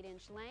the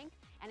 8-inch length,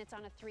 and it's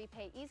on a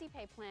 3-pay easy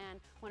pay plan,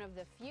 one of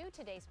the few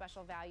today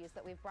special values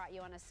that we've brought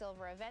you on a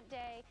silver event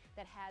day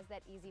that has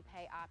that easy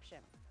pay option.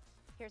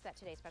 Here's that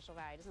today special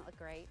value. Doesn't it look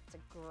great? It's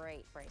a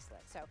great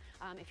bracelet. So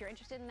if you're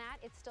interested in that,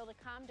 it's still to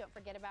come. Don't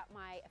forget about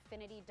my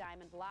Affinity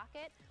Diamond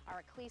Locket,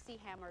 our Ecclesi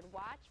Hammered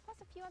Watch, plus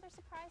a few other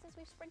surprises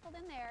we've sprinkled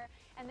in there.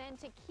 And then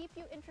to keep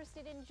you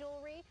interested in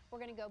jewelry, we're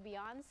going to go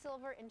beyond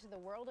silver into the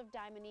world of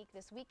Diamondique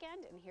this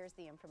weekend, and here's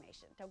the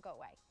information. Don't go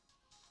away.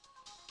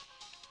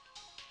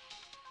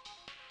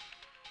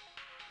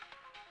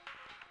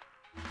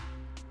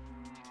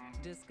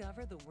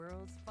 Discover the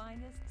world's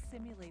finest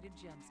simulated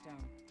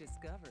gemstone.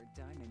 Discover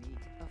Diamondique.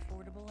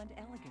 Affordable and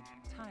elegant,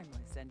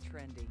 timeless and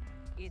trendy.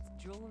 It's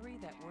jewelry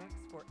that works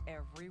for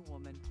every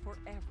woman, for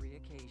every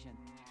occasion.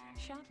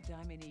 Shop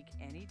Diamondique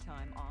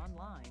anytime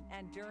online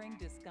and during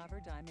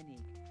Discover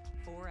Diamondique.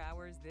 4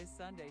 hours this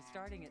Sunday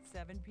starting at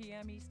 7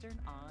 p.m. Eastern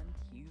on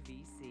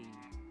QVC.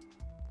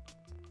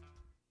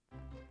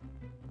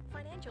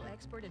 Financial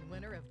expert and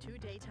winner of 2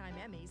 daytime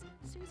Emmys,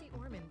 Susie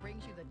Orman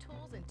brings you the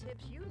tools and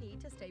tips you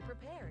need to stay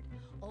prepared.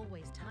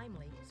 Always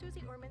timely,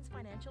 Susie Orman's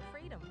Financial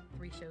Freedom.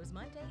 3 shows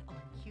Monday on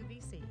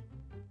QVC.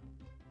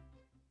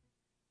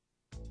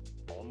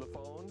 On the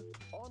phone,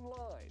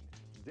 online,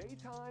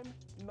 daytime,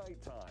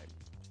 nighttime.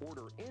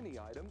 Order any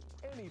item,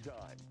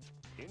 anytime.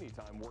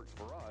 Anytime works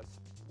for us.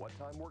 What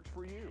time works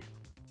for you?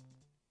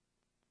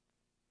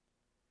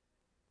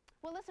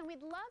 Well, listen,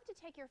 we'd love to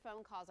take your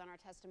phone calls on our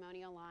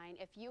testimonial line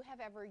if you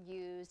have ever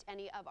used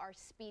any of our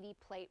Speedy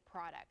Plate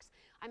products.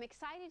 I'm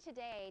excited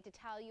today to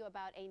tell you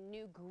about a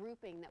new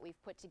grouping that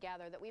we've put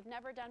together that we've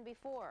never done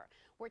before.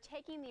 We're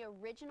taking the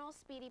original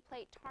Speedy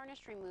Plate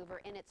tarnish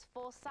remover in its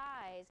full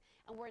size,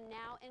 and we're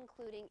now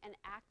including an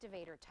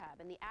activator tub.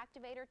 And the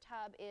activator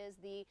tub is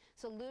the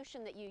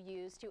solution that you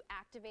use to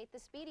activate the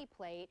Speedy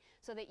Plate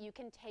so that you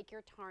can take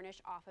your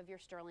tarnish off of your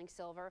sterling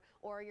silver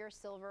or your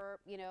silver,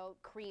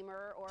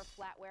 creamer or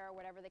flatware or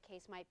whatever the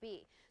case might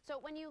be. So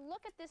when you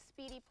look at this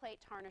Speedy Plate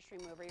tarnish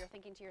remover, you're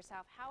thinking to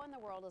yourself, how in the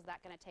world is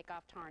that going to take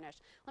off tarnish?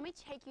 Let me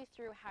take you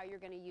through how you're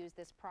going to use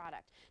this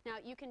product. Now,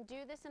 you can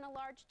do this in a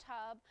large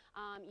tub.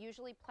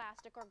 Usually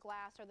plastic or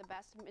glass are the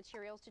best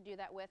materials to do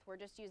that with. We're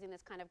just using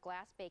this kind of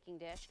glass baking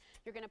dish.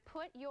 You're going to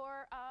put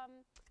your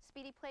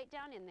Speedy Plate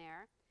down in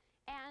there,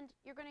 and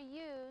you're going to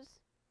use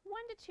 1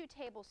 to 2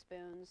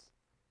 tablespoons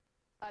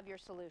of your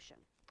solution.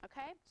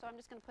 Okay, so I'm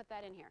just going to put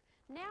that in here.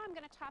 Now I'm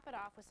going to top it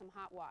off with some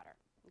hot water.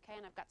 Okay,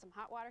 and I've got some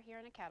hot water here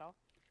in a kettle.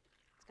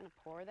 Just going to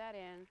pour that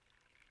in.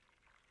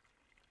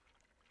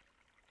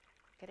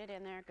 Get it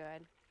in there,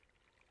 good.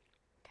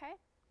 Okay.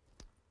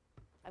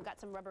 I've got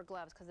some rubber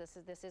gloves because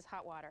this is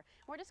hot water.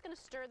 We're just going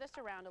to stir this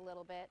around a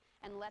little bit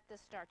and let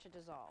this start to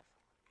dissolve.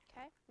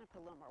 Okay, I'm going to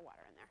put a little more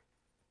water in there.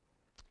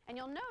 And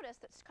you'll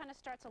notice that it kind of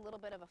starts a little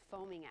bit of a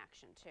foaming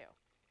action too.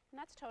 And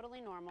that's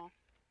totally normal.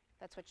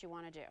 That's what you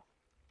want to do.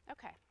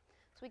 Okay,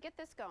 so we get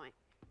this going.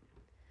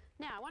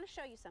 Now, I want to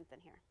show you something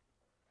here.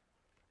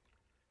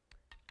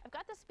 I've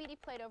got the Speedy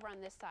Plate over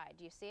on this side.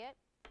 Do you see it?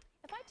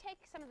 if I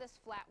take some of this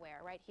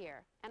flatware right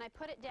here and I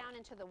put it down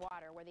into the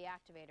water where the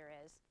activator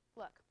is,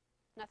 look,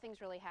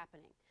 nothing's really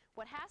happening.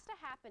 What has to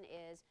happen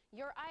is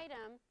your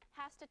item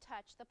has to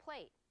touch the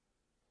plate.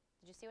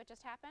 Did you see what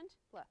just happened?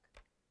 Look.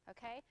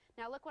 Okay?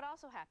 Now look what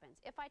also happens.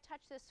 If I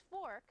touch this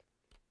fork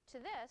to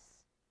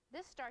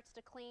this starts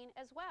to clean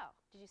as well.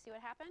 Did you see what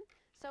happened?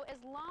 So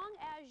as long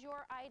as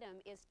your item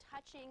is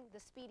touching the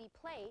Speedy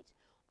plate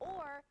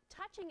or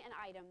touching an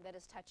item that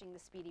is touching the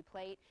Speedy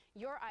plate,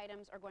 your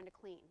items are going to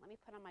clean. Let me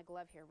put on my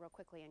glove here real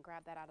quickly and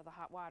grab that out of the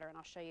hot water, and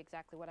I'll show you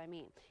exactly what I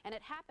mean. And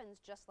it happens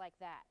just like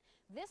that.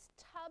 This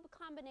tub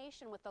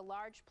combination with the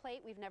large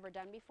plate we've never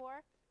done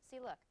before, see,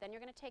 look, then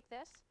you're going to take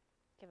this,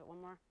 give it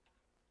one more,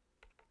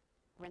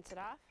 rinse it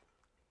off,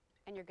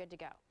 and you're good to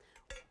go.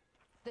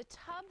 The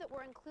tub that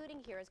we're including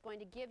here is going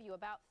to give you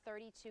about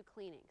 32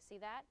 cleanings. See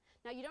that?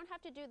 Now you don't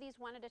have to do these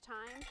one at a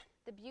time.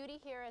 The beauty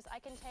here is I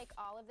can take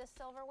all of this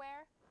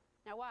silverware.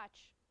 Now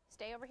watch.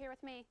 Stay over here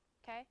with me,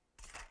 okay?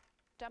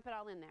 Dump it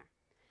all in there.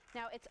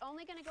 Now it's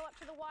only going to go up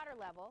to the water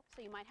level,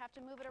 so you might have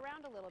to move it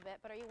around a little bit,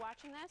 but are you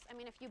watching this? I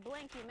mean, if you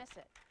blink, you miss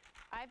it.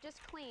 I've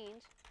just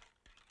cleaned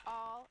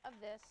all of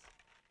this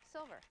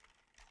silver.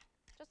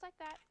 Just like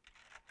that.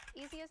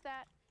 Easy as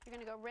that. You're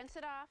going to go rinse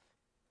it off.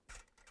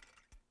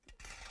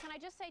 Can I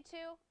just say,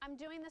 too, I'm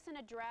doing this in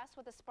a dress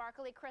with a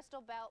sparkly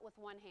crystal belt with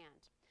one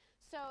hand.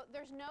 So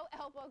there's no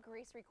elbow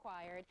grease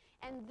required.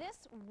 And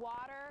this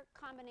water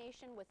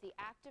combination with the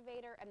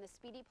activator and the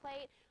Speedy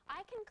plate,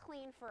 I can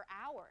clean for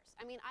hours.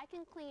 I mean, I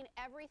can clean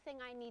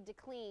everything I need to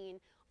clean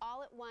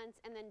all at once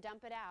and then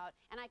dump it out.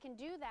 And I can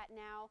do that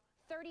now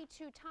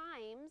 32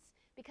 times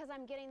because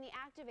I'm getting the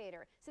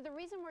activator. So the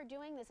reason we're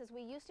doing this is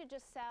we used to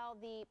just sell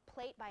the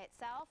plate by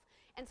itself.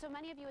 And so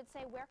many of you would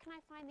say, where can I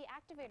find the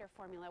activator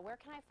formula? Where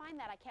can I find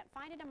that? I can't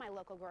find it in my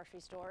local grocery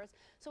stores.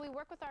 So we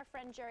work with our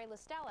friend Jerry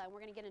Listella, and we're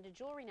going to get into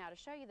jewelry now to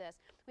show you this.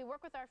 We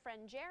work with our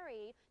friend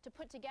Jerry to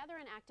put together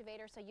an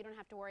activator so you don't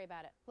have to worry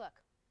about it. Look,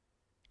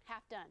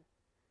 half done.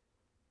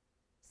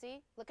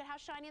 See? Look at how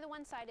shiny the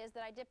one side is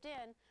that I dipped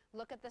in.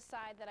 Look at the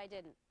side that I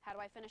didn't. How do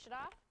I finish it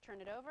off? Turn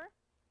it over.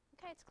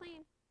 Okay, it's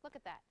clean. Look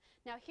at that.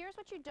 Now here's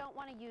what you don't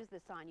want to use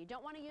this on. You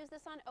don't want to use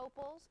this on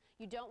opals.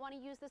 You don't want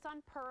to use this on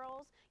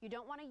pearls. You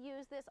don't want to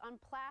use this on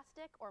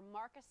plastic or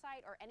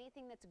marcasite or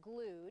anything that's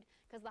glued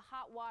because the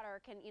hot water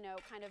can,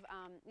 kind of,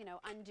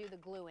 undo the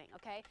gluing,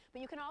 okay?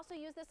 But you can also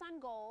use this on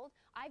gold.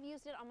 I've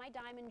used it on my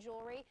diamond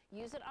jewelry.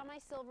 Use it on my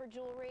silver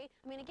jewelry.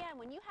 I mean, again,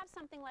 when you have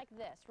something like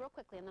this, real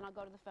quickly, and then I'll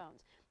go to the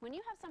phones. When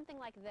you have something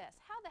like this,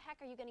 how the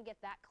heck are you going to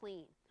get that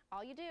clean?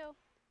 All you do,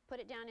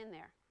 put it down in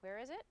there. Where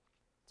is it?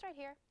 It's right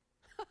here.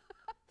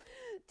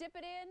 Dip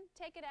it in,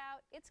 take it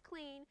out, it's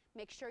clean.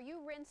 Make sure you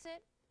rinse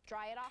it,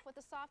 dry it off with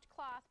a soft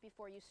cloth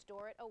before you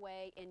store it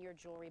away in your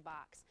jewelry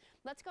box.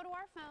 Let's go to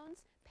our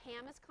phones.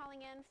 Pam is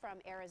calling in from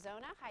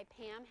Arizona. Hi,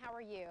 Pam. How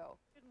are you?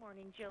 Good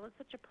morning, Jill. It's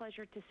such a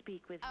pleasure to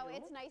speak with you. Oh,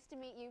 it's nice to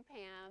meet you,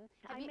 Pam.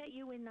 I met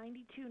you in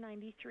 '92,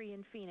 '93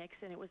 in Phoenix,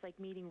 and it was like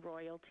meeting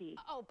royalty.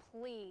 Oh,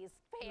 please,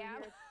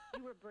 Pam.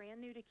 You were brand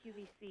new to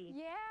QVC.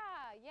 Yeah.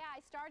 I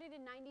started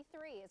in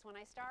 '93 is when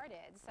I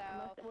started. So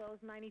well, it was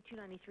 '92,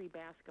 '93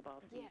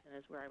 basketball season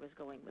is where I was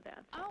going with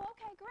that. So. Oh,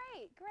 okay,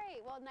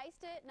 great. Well, nice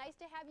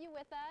to have you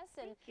with us.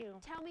 And thank you.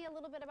 Tell me a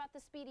little bit about the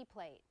Speedy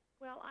plate.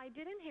 Well, I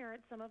did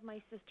inherit some of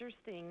my sister's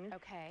things.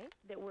 Okay.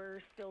 That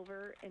were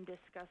silver and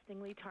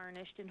disgustingly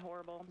tarnished and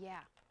horrible.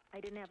 Yeah. I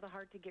didn't have the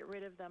heart to get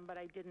rid of them, but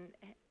I didn't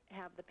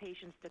have the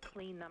patience to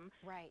clean them.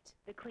 Right.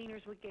 The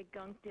cleaners would get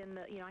gunked in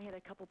the, I had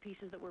a couple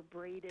pieces that were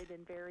braided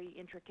and very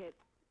intricate,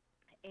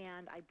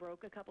 and I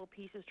broke a couple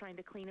pieces trying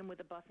to clean them with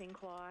a buffing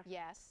cloth.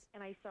 Yes.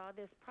 And I saw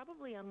this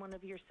probably on one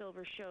of your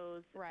silver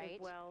shows as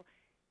well,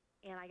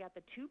 and I got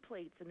the 2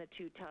 plates in the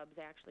 2 tubs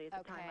actually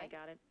at the time I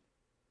got it.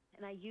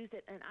 And I used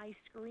it, and I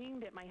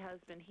screamed at my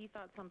husband. He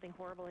thought something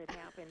horrible had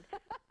happened.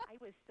 I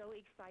was so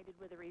excited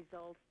with the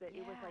results that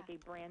it was like a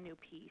brand new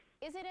piece.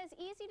 Is it as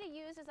easy to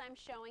use as I'm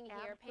showing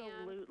here, Pam?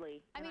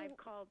 Absolutely. I mean,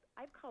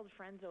 I've called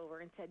friends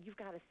over and said, you've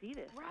got to see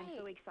this. Right. I'm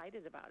so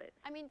excited about it.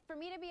 I mean, for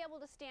me to be able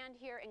to stand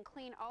here and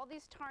clean all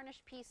these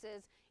tarnished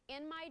pieces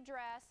in my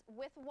dress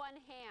with one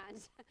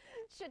hand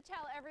should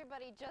tell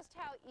everybody just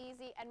how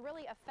easy and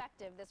really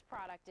effective this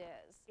product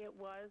is. It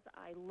was.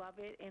 I love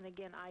it. And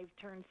again, I've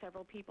turned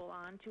several people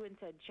on to it and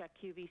said, check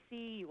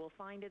QVC. You will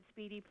find it,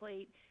 Speedy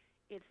plate.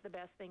 It's the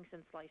best thing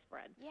since sliced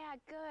bread. Yeah,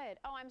 good.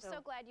 Oh, I'm so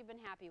glad you've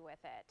been happy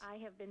with it. I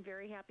have been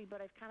very happy,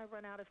 but I've kind of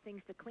run out of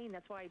things to clean.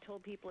 That's why I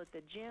told people at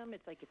the gym,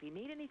 it's like, if you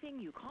need anything,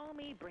 you call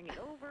me, bring it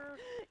over.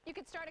 You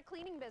could start a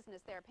cleaning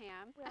business there,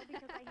 Pam. Well,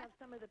 because I have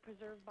some of the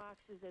preserve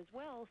boxes as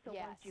well, so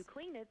once you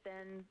clean it,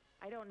 then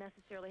I don't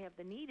necessarily have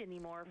the need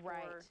anymore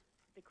for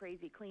the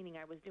crazy cleaning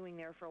I was doing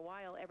there for a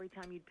while. Every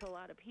time you'd pull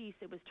out a piece,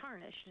 it was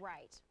tarnished.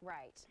 Right.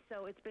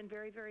 So it's been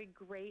very, very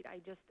great. I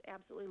just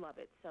absolutely love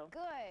it. So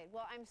good.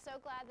 Well, I'm so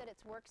glad that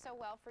it's worked so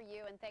well for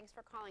you, and thanks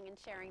for calling and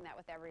sharing that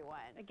with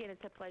everyone. Again,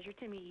 it's a pleasure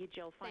to meet you,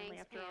 Jill, finally,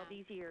 after all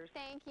these years.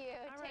 Thank you.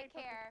 Take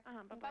care.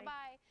 Bye-bye.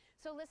 Bye-bye.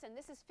 So listen,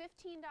 this is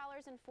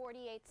 $15.48,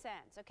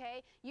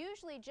 okay?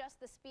 Usually just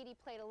the Speedy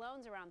plate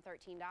alone is around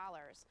 $13.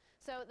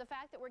 So the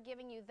fact that we're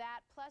giving you that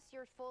plus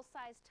your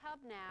full-size tub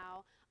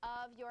now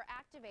of your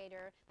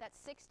activator, that's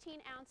 16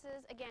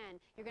 ounces.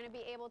 Again, you're going to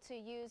be able to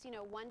use,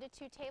 1 to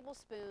 2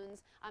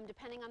 tablespoons,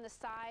 depending on the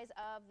size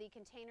of the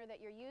container that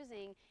you're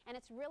using. And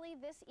it's really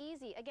this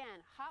easy.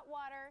 Again, hot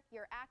water,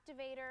 your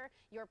activator,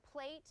 your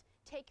plate,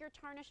 take your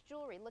tarnished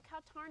jewelry. Look how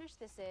tarnished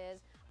this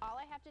is. All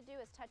I have to do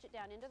is touch it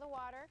down into the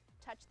water,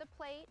 touch the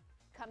plate,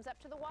 comes up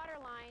to the water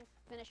line,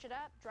 finish it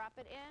up, drop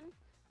it in,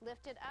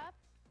 lift it up.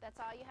 That's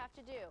all you have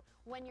to do.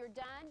 When you're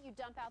done, you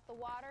dump out the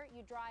water,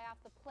 you dry off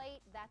the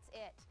plate, that's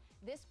it.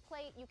 This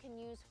plate you can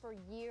use for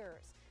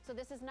years. So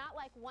this is not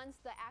like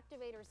once the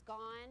activator's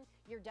gone,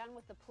 you're done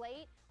with the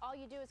plate. All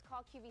you do is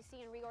call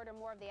QVC and reorder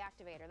more of the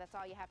activator. That's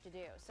all you have to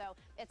do. So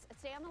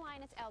stay on the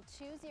line. It's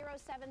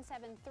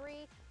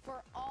L20773.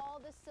 For all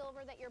the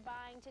silver that you're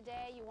buying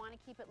today, you want to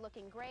keep it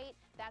looking great.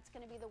 That's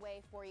going to be the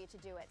way for you to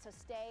do it. So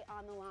stay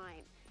on the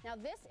line. Now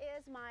this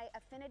is my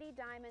Affinity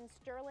Diamond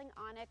Sterling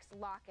Onyx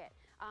locket.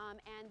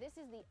 And this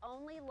is the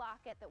only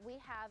locket that we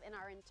have in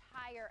our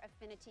entire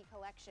Affinity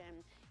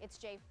collection.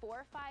 It's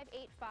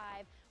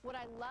J4585. What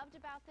I loved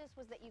about this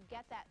was that you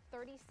get that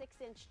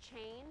 36-inch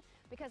chain,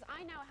 because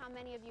I know how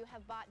many of you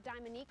have bought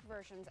Diamondique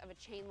versions of a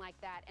chain like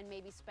that and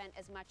maybe spent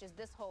as much as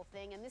this whole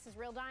thing, and this is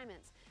real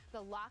diamonds.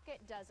 The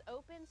locket does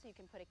open, so you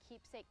can put a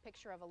keepsake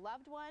picture of a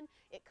loved one.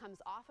 It comes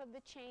off of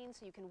the chain,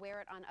 so you can wear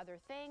it on other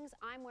things.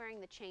 I'm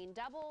wearing the chain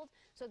doubled,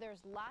 so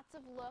there's lots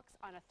of looks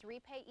on a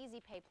 3-pay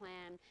easy pay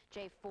plan,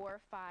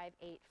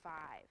 J4585.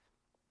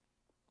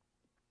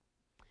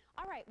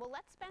 All right, well,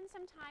 let's spend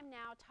some time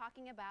now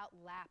talking about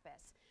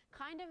lapis.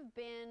 Kind of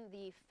been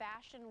the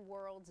fashion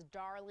world's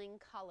darling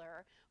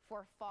color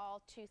for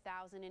fall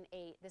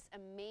 2008, this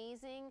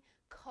amazing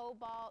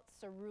cobalt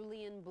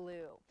cerulean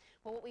blue.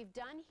 Well, what we've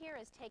done here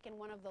is taken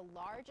one of the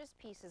largest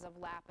pieces of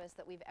lapis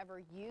that we've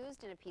ever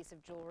used in a piece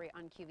of jewelry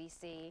on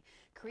QVC,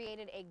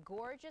 created a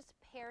gorgeous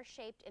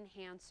pear-shaped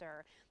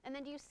enhancer, and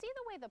then do you see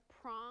the way the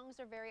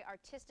prongs are very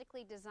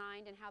artistically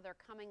designed and how they're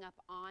coming up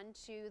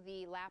onto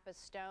the lapis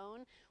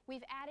stone?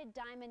 We've added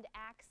diamond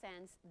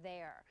accents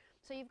there.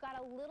 So you've got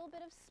a little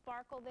bit of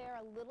sparkle there,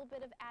 a little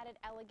bit of added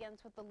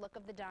elegance with the look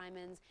of the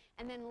diamonds,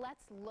 and then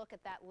let's look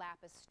at that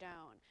lapis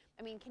stone.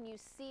 I mean, can you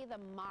see the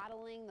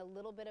modeling, the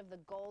little bit of the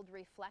gold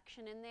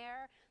reflection in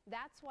there?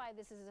 That's why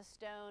this is a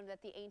stone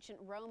that the ancient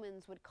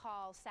Romans would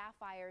call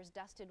sapphires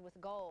dusted with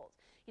gold.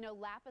 You know,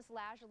 lapis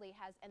lazuli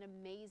has an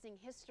amazing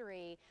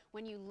history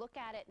when you look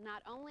at it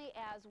not only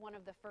as one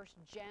of the first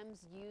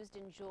gems used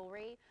in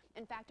jewelry.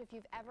 In fact, if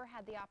you've ever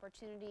had the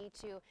opportunity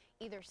to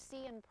either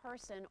see in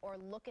person or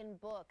look in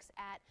books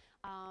at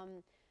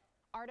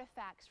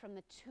artifacts from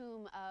the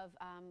tomb of,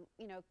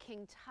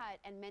 King Tut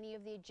and many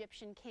of the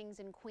Egyptian kings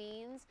and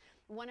queens,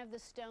 one of the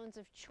stones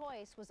of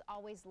choice was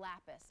always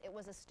lapis. It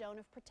was a stone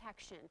of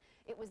protection.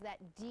 It was that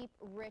deep,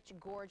 rich,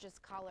 gorgeous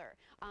color.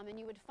 And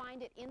you would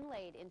find it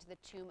inlaid into the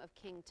tomb of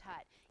King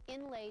Tut,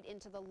 inlaid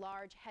into the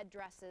large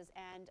headdresses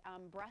and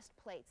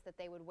breastplates that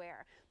they would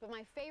wear. But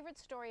my favorite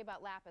story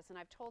about lapis, and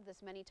I've told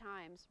this many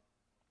times,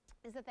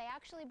 is that they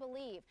actually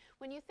believe,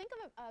 when you think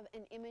of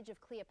an image of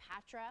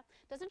Cleopatra,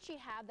 doesn't she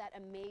have that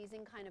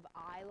amazing kind of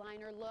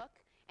eyeliner look?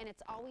 And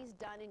it's always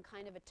done in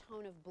kind of a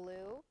tone of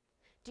blue.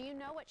 Do you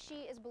know what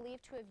she is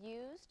believed to have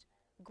used?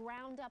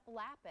 Ground up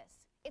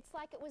lapis. It's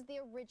like it was the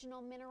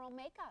original mineral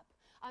makeup.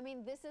 I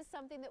mean, this is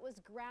something that was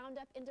ground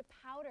up into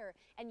powder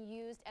and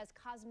used as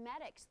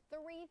cosmetics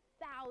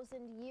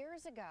 3,000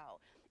 years ago.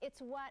 It's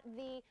what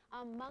the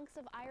monks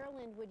of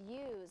Ireland would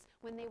use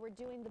when they were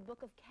doing the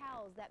Book of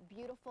Kells, that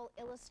beautiful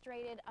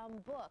illustrated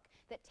book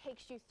that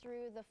takes you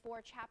through the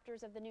 4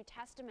 chapters of the New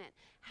Testament.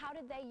 How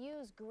did they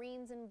use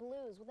greens and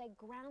blues? Well, they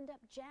ground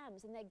up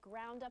gems and they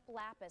ground up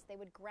lapis. They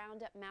would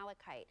ground up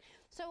malachite.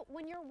 So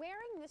when you're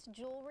wearing this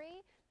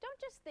jewelry, don't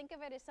just think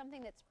of it as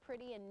something that's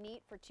pretty and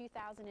neat for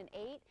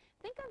 2008.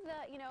 Think of the,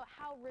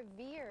 how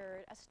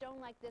revered a stone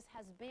like this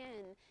has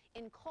been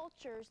in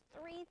cultures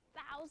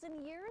 3,000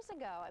 years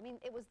ago. I mean,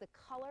 it was the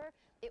color,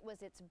 it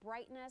was its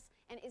brightness,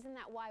 and isn't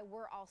that why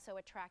we're also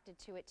attracted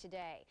to it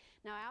today?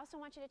 Now, I also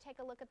want you to take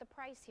a look at the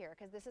price here,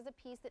 because this is a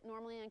piece that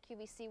normally on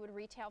QVC would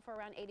retail for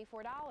around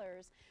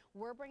 $84.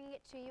 We're bringing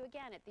it to you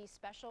again at these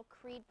special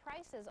Creede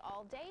prices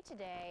all day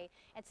today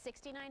at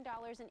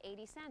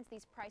 $69.80.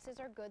 These prices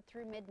are good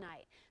through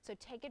midnight, so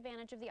take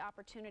advantage of the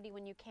opportunity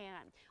when you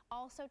can.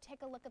 Also,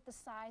 take a look at the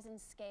size and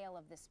scale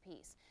of this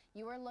piece.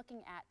 You are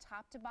looking at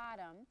top to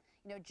bottom.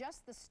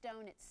 Just the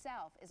stone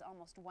itself is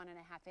almost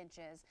 1.5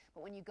 inches,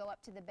 but when you go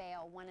up to the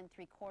bail, 1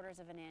 3/4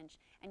 of an inch,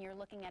 and you're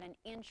looking at 1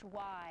 inch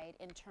wide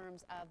in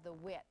terms of the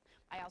width.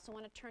 I also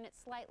want to turn it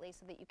slightly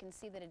so that you can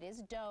see that it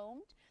is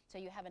domed. So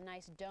you have a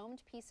nice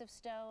domed piece of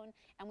stone,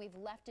 and we've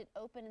left it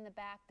open in the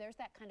back. There's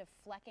that kind of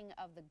flecking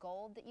of the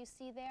gold that you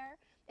see there.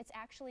 It's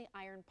actually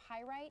iron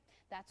pyrite.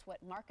 That's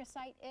what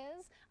marcasite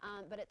is,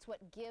 but it's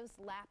what gives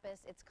lapis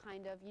its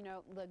kind of, you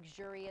know,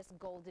 luxurious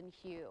golden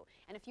hue.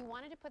 And if you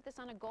wanted to put this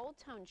on a gold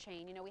tone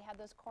chain, you know, we have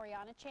those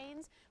Coriana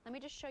chains. Let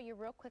me just show you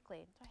real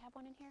quickly. Do I have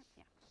one in here?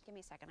 Yeah, give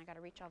me a second. I got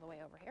to reach all the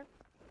way over here.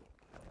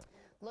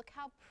 Look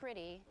how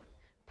pretty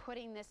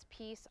putting this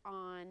piece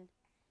on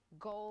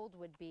gold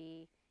would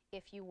be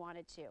if you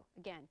wanted to.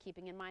 Again,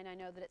 keeping in mind I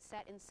know that it's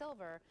set in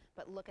silver,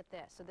 but look at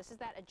this. So this is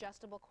that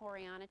adjustable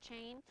Coriana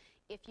chain.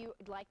 If you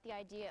like the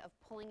idea of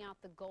pulling out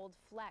the gold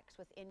flecks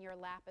within your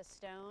lapis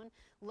stone,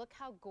 look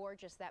how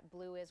gorgeous that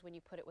blue is when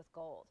you put it with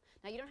gold.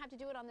 Now you don't have to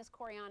do it on this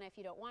Coriana if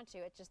you don't want to,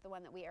 it's just the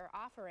one that we are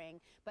offering,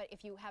 but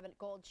if you have a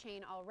gold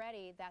chain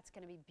already, that's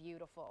going to be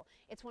beautiful.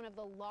 It's one of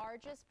the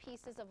largest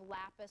pieces of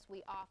lapis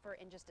we offer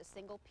in just a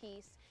single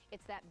piece.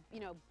 It's that, you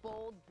know,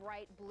 bold,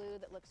 bright blue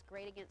that looks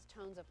great against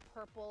tones of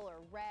purple or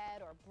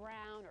red or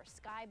brown or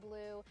sky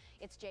blue.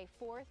 It's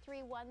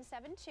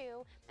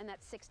J43172, and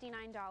that's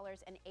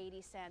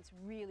 $69.80.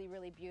 Really,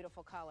 really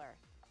beautiful color.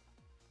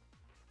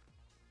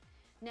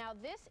 Now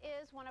this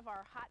is one of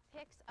our hot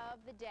picks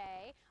of the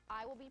day.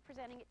 I will be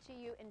presenting it to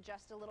you in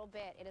just a little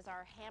bit. It is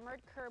our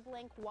hammered curb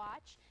link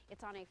watch.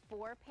 It's on a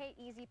 4-pay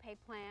easy pay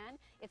plan.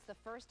 It's the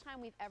first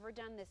time we've ever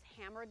done this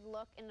hammered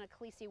look in a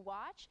Khaleesi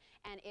watch,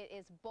 and it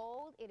is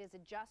bold, it is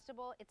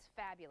adjustable, it's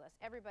fabulous.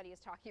 Everybody is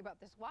talking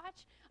about this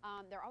watch.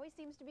 There always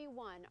seems to be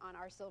one on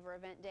our silver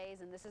event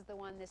days, and this is the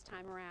one this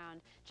time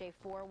around,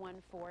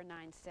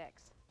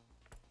 J41496.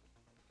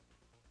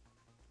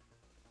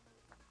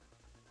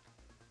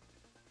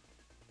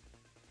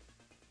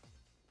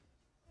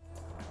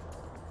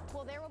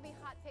 Well, there will be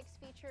hot picks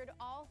featured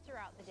all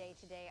throughout the day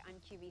today on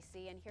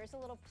QVC, and here's a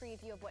little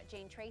preview of what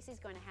Jane Tracy's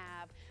going to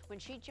have when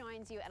she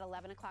joins you at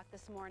 11 o'clock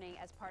this morning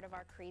as part of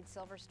our Creede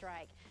Silver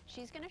Strike.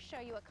 She's going to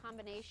show you a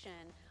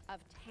combination of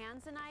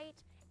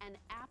tanzanite and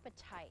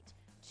apatite,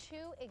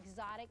 two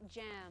exotic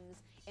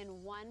gems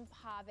in one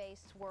pave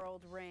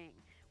swirled ring.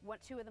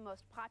 Two of the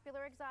most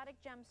popular exotic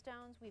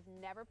gemstones. We've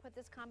never put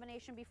this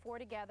combination before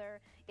together.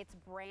 It's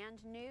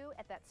brand new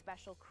at that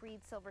special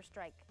Creede Silver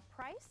Strike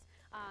price.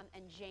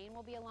 And Jane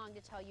will be along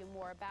to tell you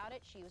more about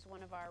it. She was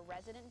one of our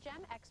resident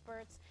gem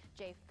experts,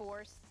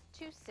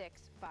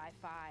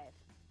 J42655.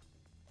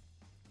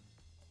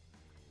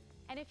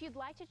 And if you'd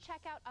like to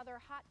check out other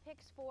hot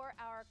picks for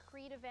our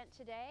Creede event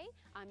today,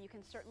 you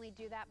can certainly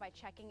do that by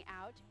checking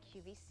out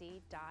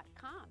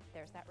QVC.com.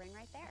 There's that ring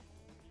right there.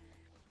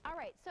 All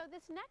right, so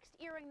this next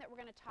earring that we're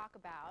going to talk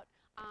about,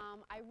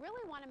 I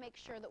really want to make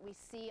sure that we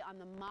see on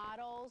the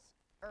models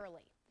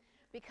early.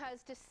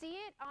 Because to see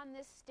it on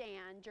this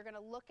stand, you're going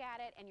to look at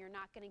it and you're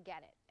not going to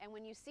get it. And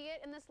when you see it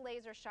in this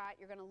laser shot,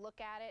 you're going to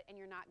look at it and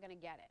you're not going to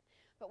get it.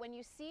 But when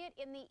you see it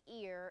in the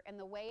ear and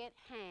the way it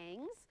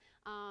hangs,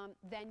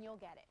 then you'll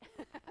get it.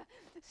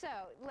 So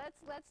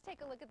let's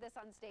take a look at this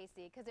on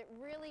Staci, because it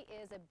really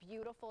is a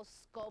beautiful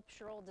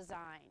sculptural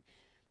design.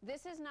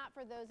 This is not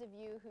for those of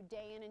you who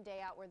day in and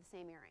day out wear the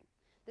same earring.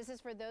 This is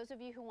for those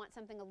of you who want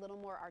something a little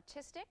more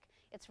artistic.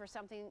 It's for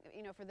something,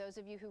 you know, for those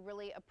of you who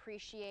really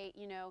appreciate,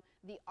 you know,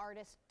 the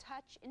artist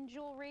touch in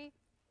jewelry.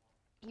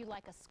 You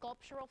like a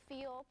sculptural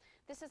feel.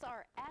 This is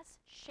our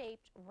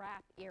S-shaped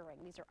wrap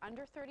earring. These are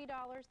under $30.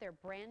 They're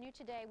brand new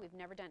today. We've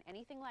never done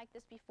anything like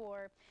this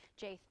before.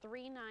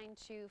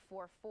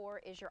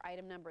 J39244 is your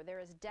item number. There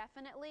is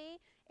definitely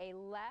a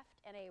left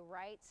and a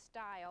right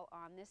style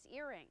on this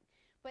earring.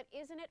 But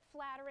isn't it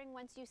flattering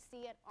once you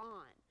see it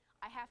on?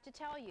 I have to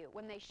tell you,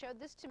 when they showed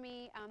this to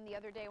me the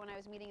other day when I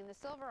was meeting in the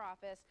silver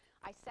office,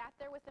 I sat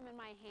there with them in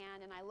my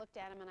hand and I looked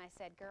at them and I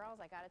said,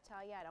 girls, I got to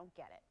tell you, I don't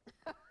get it.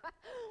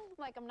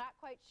 Like, I'm not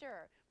quite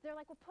sure. They're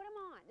like, well, put them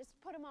on. Just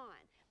put them on.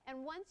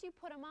 And once you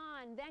put them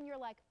on, then you're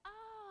like,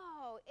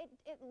 oh,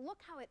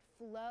 look how it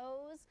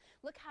flows.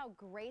 Look how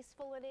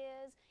graceful it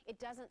is. It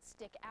doesn't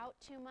stick out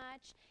too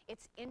much.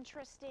 It's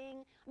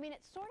interesting. I mean,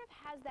 it sort of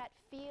has that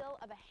feel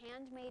of a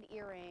handmade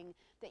earring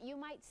that you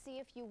might see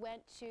if you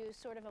went to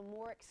sort of a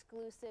more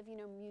exclusive, you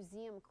know,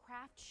 museum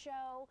craft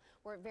show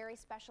where very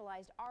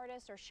specialized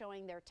artists are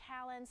showing their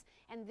talents,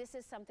 and this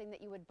is something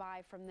that you would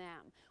buy from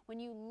them. When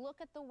you look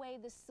at the way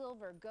the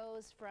silver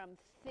goes from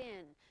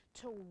thin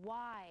to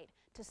wide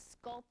to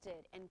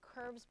sculpted and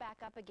curves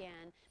back up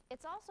again,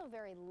 it's also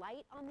very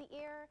light on the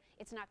ear.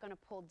 It's not going to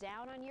pull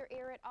down on your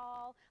ear at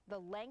all. The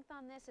length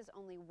on this is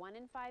only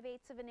 1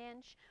 5/8 of an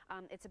inch.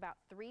 It's about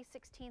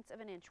 3/16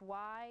 of an inch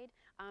wide.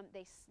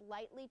 They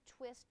slightly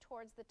twist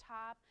towards the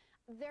top.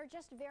 They're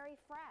just very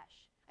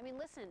fresh. I mean,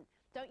 listen,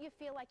 don't you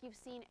feel like you've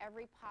seen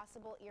every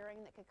possible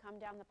earring that could come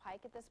down the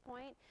pike at this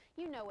point?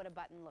 You know what a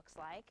button looks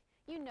like.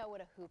 You know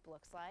what a hoop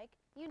looks like.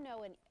 You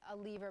know a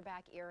lever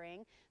back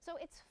earring. So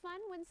it's fun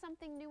when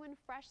something new and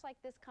fresh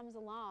like this comes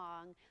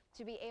along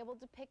to be able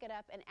to pick it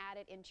up and add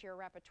it into your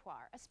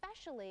repertoire,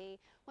 especially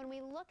when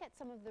we look at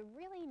some of the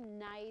really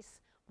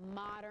nice,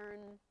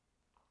 modern,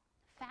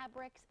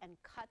 fabrics and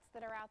cuts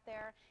that are out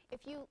there.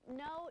 If you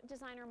know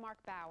designer Mark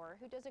Bauer,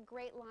 who does a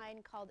great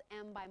line called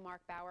M by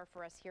Mark Bauer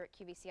for us here at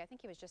QVC, I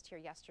think he was just here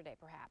yesterday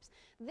perhaps,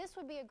 this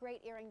would be a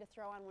great earring to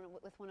throw on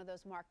with one of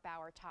those Mark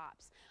Bauer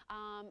tops.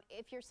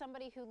 If you're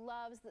somebody who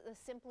loves the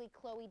Simply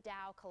Chloe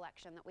Dow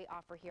collection that we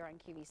offer here on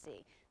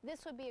QVC,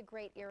 this would be a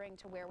great earring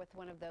to wear with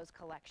one of those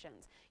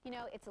collections. You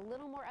know, it's a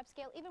little more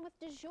upscale, even with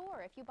du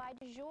jour, if you buy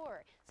du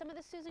jour. Some of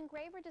the Susan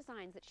Graver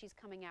designs that she's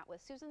coming out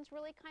with. Susan's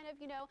really kind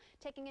of, you know,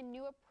 taking a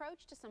new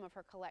approach to some of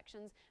her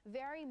collections,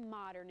 very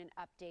modern and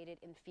updated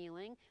in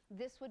feeling.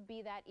 This would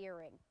be that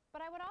earring.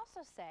 But I would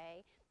also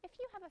say, if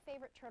you have a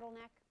favorite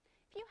turtleneck,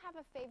 if you have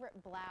a favorite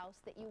blouse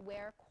that you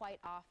wear quite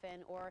often,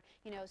 or,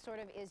 you know, sort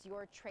of is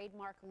your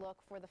trademark look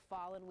for the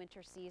fall and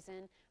winter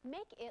season,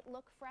 make it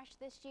look fresh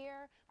this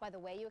year by the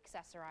way you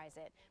accessorize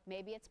it.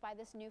 Maybe it's by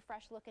this new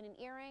fresh look in an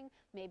earring.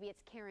 Maybe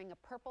it's carrying a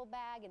purple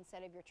bag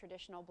instead of your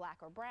traditional black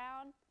or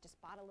brown. Just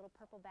bought a little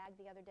purple bag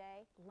the other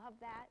day. Love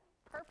that.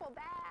 Purple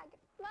bag.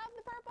 Love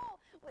the purple.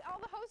 All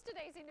the hosts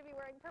today seem to be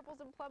wearing purples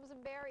and plums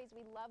and berries.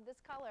 We love this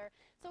color.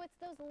 So it's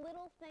those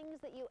little things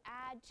that you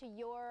add to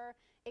your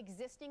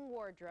existing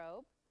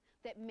wardrobe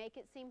that make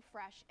it seem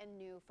fresh and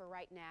new for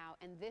right now.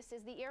 And this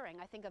is the earring.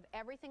 I think of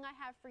everything I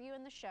have for you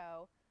in the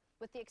show,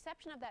 with the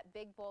exception of that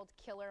big, bold,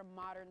 killer,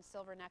 modern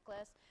silver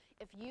necklace.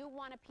 If you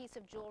want a piece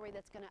of jewelry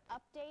that's going to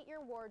update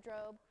your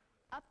wardrobe,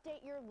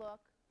 update your look,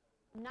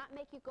 not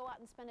make you go out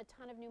and spend a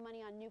ton of new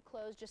money on new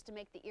clothes just to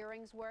make the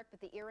earrings work,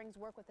 but the earrings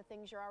work with the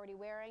things you're already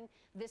wearing,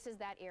 this is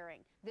that earring.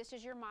 This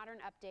is your modern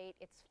update.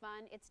 It's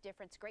fun, it's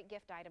different, it's a great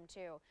gift item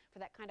too for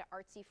that kind of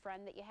artsy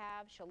friend that you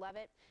have. She'll love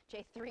it.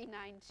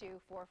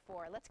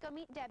 J39244. Let's go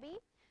meet Debbie.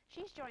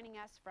 She's joining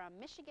us from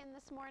Michigan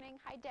this morning.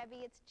 Hi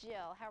Debbie, it's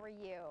Jill. How are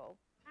you?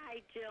 Hi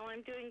Jill,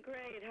 I'm doing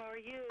great. How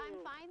are you? I'm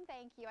fine,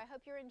 thank you. I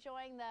hope you're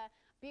enjoying the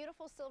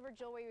beautiful silver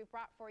jewelry we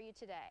brought for you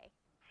today.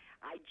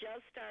 I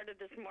just started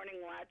this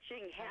morning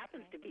watching.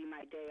 Happens to be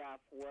my day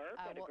off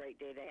work. What a great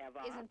day to have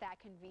off. Isn't that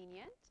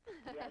convenient?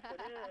 Yes, it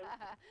is.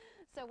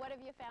 So what have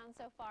you found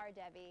so far,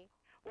 Debbie?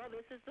 Well,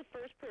 this is the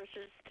first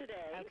purchase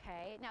today.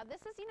 Okay. Now, this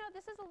is, you know,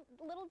 this is a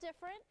little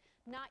different.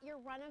 Not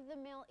your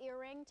run-of-the-mill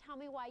earring. Tell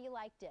me why you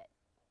liked it.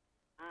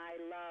 I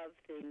love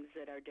things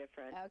that are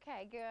different.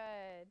 Okay,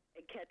 good.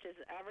 It catches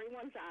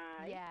everyone's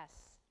eye.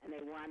 Yes. And they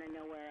want to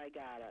know where I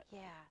got it.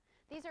 Yeah.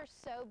 These are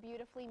so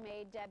beautifully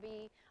made,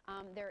 Debbie.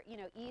 They're, you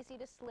know, easy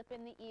to slip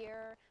in the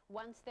ear.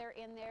 Once they're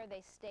in there,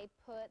 they stay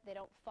put. They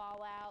don't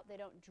fall out. They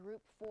don't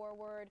droop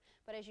forward.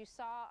 But as you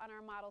saw on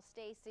our model,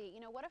 Staci, you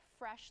know, what a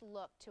fresh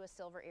look to a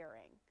silver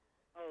earring.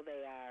 Oh,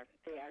 they are.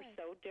 They are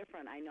so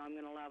different. I know I'm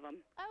going to love them.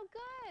 Oh,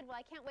 good. Well,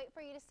 I can't wait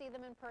for you to see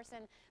them in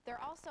person.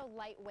 They're also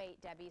lightweight,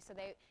 Debbie, so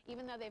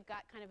even though they've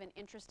got kind of an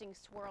interesting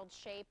swirled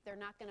shape, they're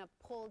not going to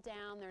pull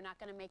down. They're not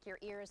going to make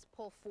your ears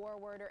pull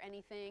forward or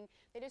anything.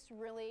 They just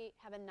really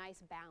have a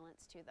nice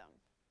balance to them.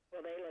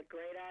 Well, they look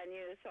great on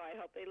you, so I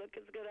hope they look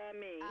as good on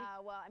me.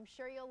 Well, I'm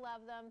sure you'll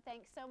love them.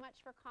 Thanks so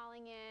much for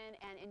calling in,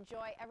 and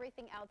enjoy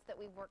everything else that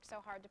we've worked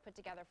so hard to put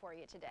together for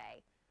you today.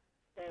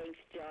 Thanks,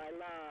 Jill. I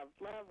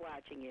love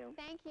watching you.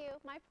 Thank you.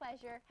 My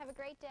pleasure. Have a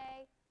great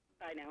day.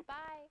 Bye now.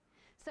 Bye.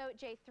 So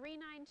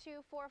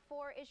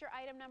J39244 is your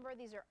item number.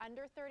 These are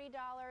under $30,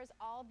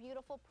 all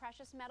beautiful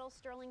precious metal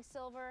sterling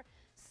silver,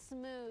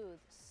 smooth,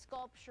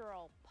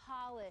 sculptural,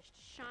 polished,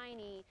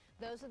 shiny.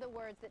 Those are the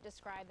words that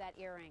describe that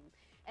earring.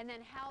 And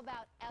then how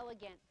about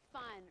elegant,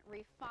 fun,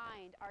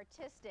 refined,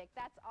 artistic?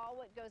 That's all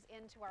what goes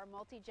into our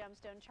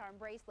multi-gemstone charm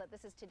bracelet.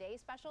 This is today's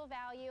special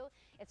value.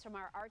 It's from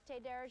our Arte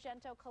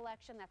d'Argento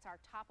collection. That's our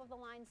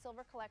top-of-the-line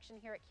silver collection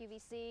here at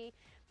QVC.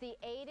 The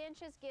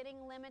 8-inch is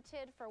getting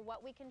limited for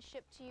what we can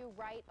ship to you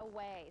right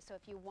away. So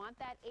if you want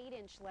that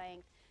 8-inch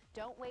length,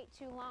 don't wait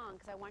too long,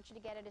 because I want you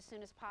to get it as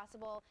soon as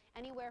possible.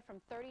 Anywhere from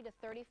 30 to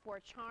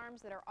 34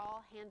 charms that are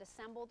all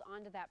hand-assembled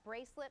onto that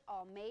bracelet,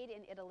 all made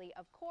in Italy,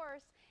 of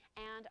course,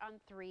 and on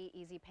 3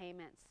 easy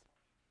payments.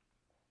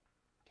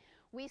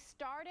 We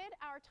started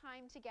our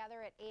time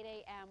together at 8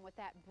 a.m. with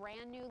that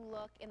brand new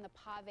look in the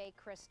pave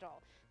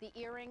crystal. The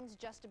earrings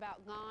just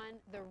about gone,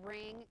 the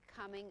ring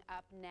coming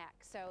up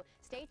next. So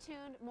stay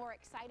tuned, more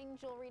exciting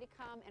jewelry to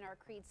come in our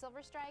Creede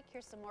Silver Strike.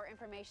 Here's some more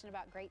information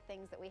about great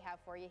things that we have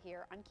for you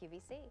here on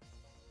QVC.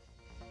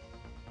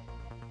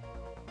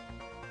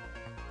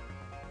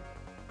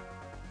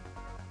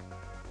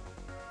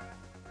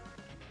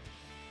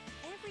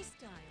 Every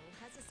style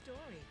has a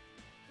story.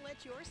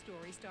 Let your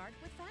story start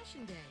with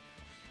Fashion Day.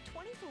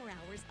 24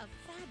 hours of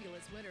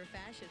fabulous winter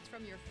fashions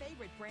from your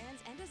favorite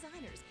brands and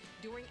designers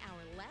during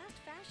our last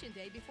Fashion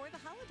Day before the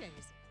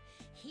holidays.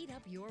 Heat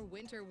up your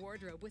winter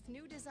wardrobe with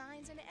new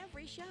designs in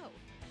every show.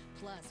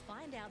 Plus,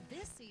 find out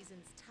this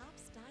season's top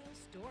style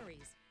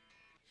stories.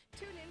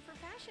 Tune in for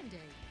Fashion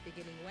Day,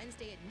 beginning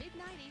Wednesday at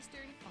midnight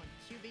Eastern on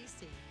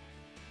QVC.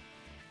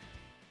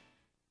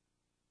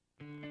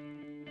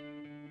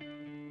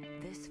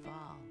 This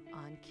fall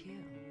on Q.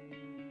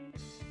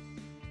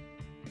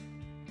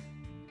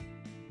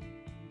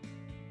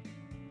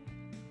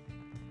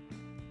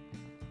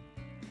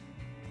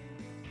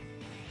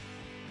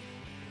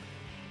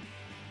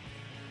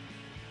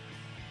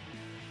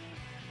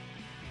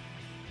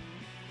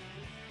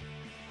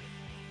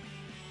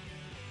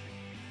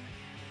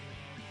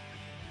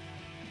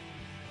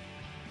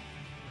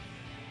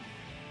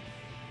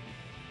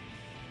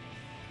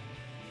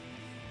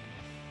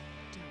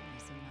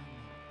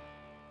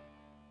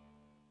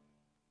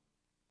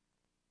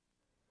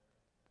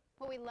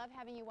 we love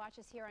having you watch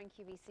us here on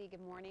QVC.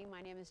 Good morning.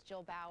 My name is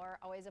Jill Bauer.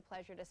 Always a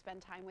pleasure to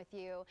spend time with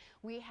you.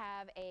 We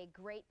have a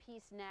great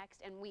piece next,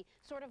 and we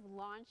sort of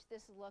launched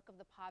this look of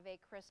the pave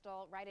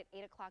crystal right at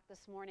 8 o'clock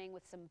this morning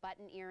with some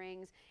button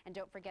earrings. And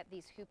don't forget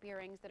these hoop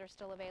earrings that are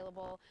still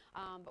available.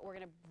 But we're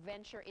going to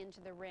venture into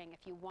the ring.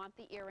 If you want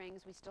the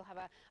earrings, we still have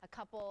a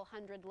couple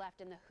hundred left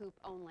in the hoop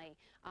only.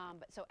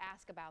 So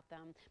ask about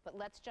them. But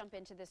let's jump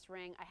into this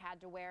ring. I had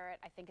to wear it.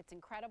 I think it's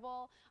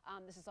incredible.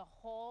 This is a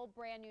whole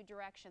brand new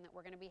direction that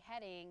we're going to be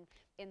heading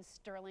in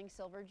sterling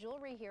silver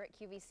jewelry here at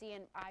QVC,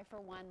 and I,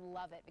 for one,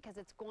 love it because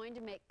it's going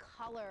to make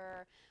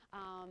color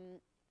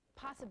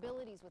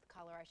possibilities with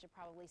color, I should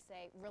probably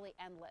say, really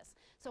endless.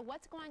 So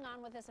what's going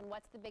on with this and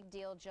what's the big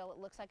deal, Jill? It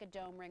looks like a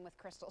dome ring with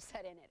crystals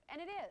set in it,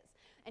 and it is.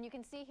 And you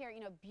can see here,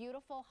 you know,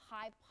 beautiful,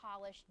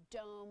 high-polished,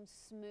 dome,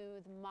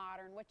 smooth,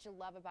 modern, what you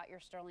love about your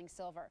sterling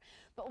silver.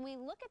 But when we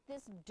look at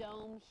this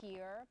dome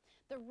here,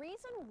 the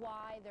reason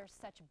why there's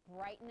such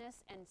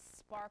brightness and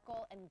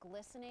sparkle and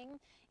glistening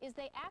is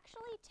they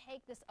actually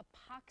take this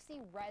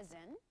epoxy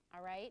resin,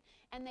 all right,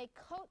 and they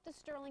coat the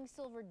sterling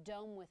silver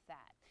dome with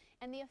that.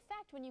 And the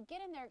effect, when you get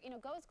in there, you know,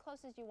 go as close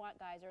as you want,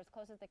 guys, or as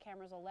close as the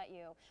cameras will let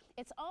you.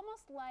 It's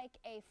almost like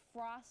a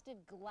frosted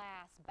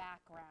glass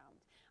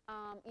background.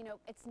 You know,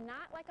 it's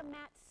not like a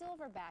matte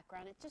silver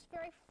background. It's just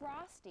very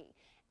frosty.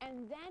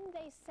 And then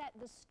they set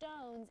the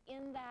stones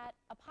in that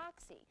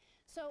epoxy.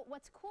 So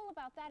what's cool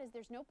about that is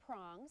there's no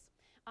prongs.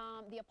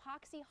 The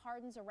epoxy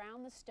hardens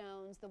around the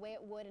stones the way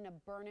it would in a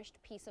burnished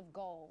piece of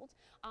gold.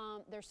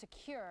 They're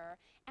secure,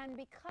 and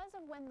because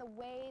of the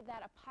way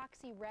that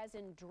epoxy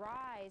resin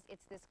dries,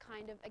 it's this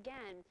kind of,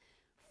 again,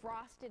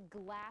 frosted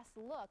glass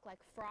look, like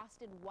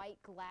frosted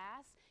white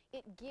glass.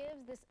 It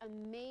gives this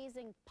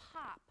amazing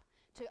pop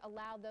to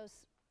allow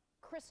those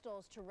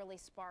crystals to really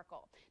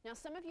sparkle. Now,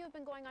 some of you have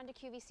been going on to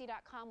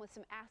QVC.com with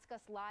some Ask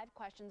Us Live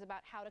questions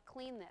about how to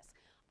clean this.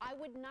 I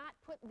would not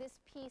put this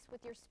piece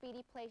with your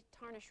Speedy Play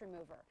tarnish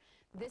remover.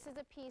 This is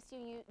a piece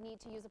you need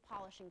to use a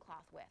polishing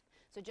cloth with.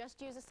 So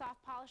just use a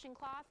soft polishing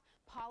cloth,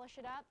 polish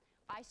it up.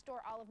 I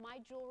store all of my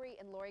jewelry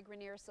in Lori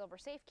Grenier's Silver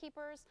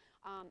Safekeepers.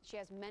 She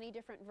has many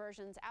different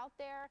versions out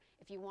there.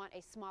 If you want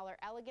a smaller,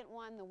 elegant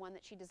one, the one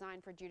that she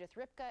designed for Judith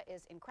Ripka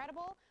is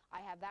incredible. I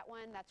have that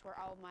one. That's where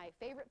all of my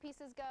favorite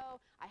pieces go.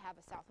 I have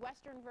a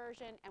Southwestern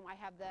version, and I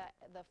have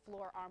the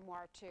floor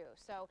armoire too.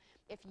 So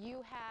if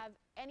you have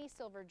any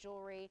silver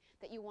jewelry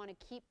that you want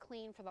to keep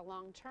clean for the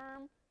long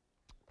term,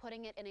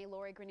 putting it in a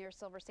Lori Grenier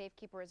Silver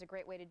Safekeeper is a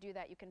great way to do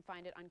that. You can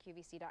find it on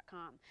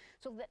QVC.com.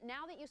 So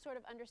now that you sort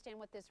of understand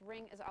what this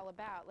ring is all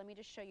about, let me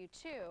just show you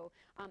too.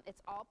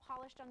 It's all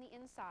polished on the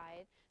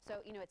inside. So,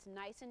 you know, it's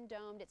nice and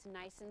domed. It's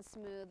nice and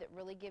smooth. It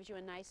really gives you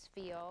a nice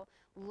feel.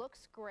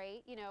 Looks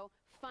great. You know,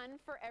 fun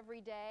for every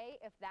day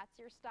if that's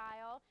your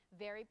style.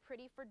 Very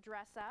pretty for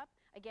dress up.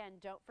 Again,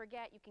 don't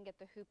forget you can get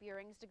the hoop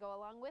earrings to go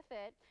along with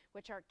it,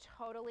 which are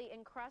totally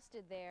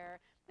encrusted there,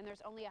 and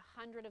there's only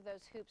 100 of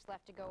those hoops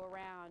left to go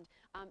around.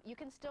 You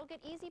can still get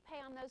easy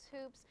pay on those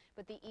hoops,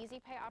 but the easy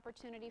pay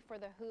opportunity for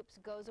the hoops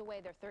goes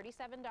away. They're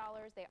 $37.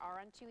 They are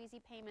on 2 easy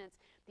payments.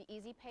 The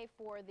easy pay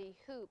for the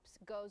hoops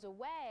goes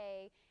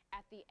away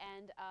at the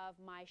end of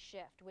my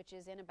shift, which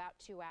is in about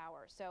 2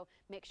 hours. So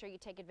make sure you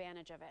take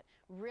advantage of it.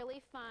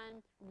 Really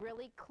fun,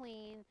 really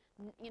clean,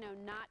 you know,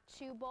 not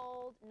too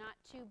bold, not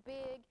too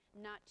big,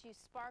 not too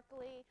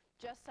sparkly,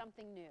 just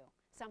something new.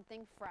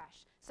 Something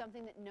fresh,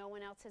 something that no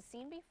one else has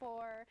seen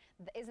before.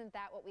 Isn't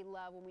that what we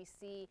love when we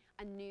see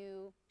a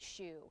new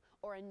shoe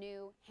or a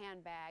new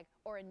handbag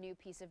or a new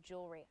piece of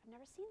jewelry? I've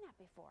never seen that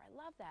before. I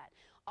love that.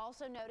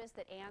 Also notice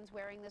that Anne's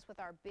wearing this with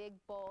our big,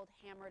 bold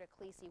Hammer to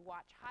Khaleesi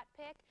watch hot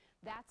pick.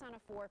 That's on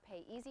a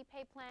 4-pay easy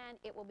pay plan.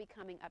 It will be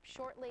coming up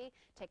shortly.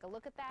 Take a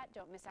look at that.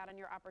 Don't miss out on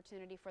your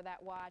opportunity for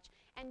that watch.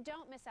 And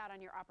don't miss out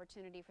on your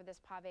opportunity for this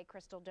pave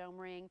crystal dome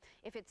ring.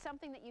 If it's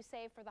something that you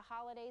save for the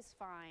holidays,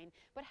 fine.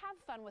 But have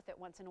fun with it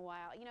once in a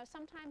while. You know,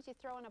 sometimes you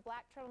throw in a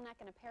black turtleneck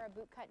and a pair of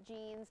bootcut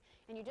jeans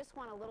and you just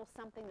want a little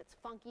something that's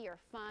funky or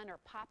fun or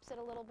pops it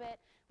a little bit.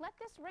 Let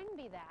this ring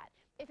be that.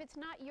 If it's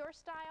not your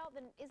style,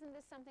 then isn't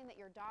this something that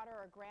your daughter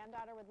or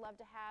granddaughter would love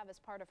to have as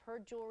part of her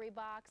jewelry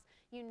box?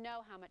 You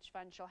know how much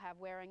fun she'll have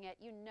wearing it.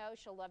 You know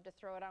she'll love to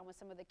throw it on with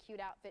some of the cute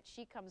outfits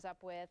she comes up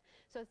with.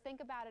 So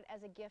think about it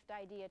as a gift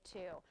idea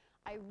too.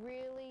 I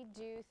really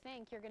do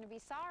think you're going to be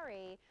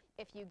sorry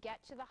if you get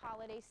to the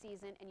holiday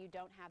season and you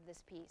don't have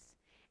this piece.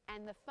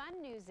 And the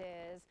fun news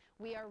is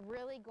we are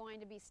really going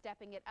to be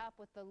stepping it up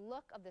with the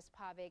look of this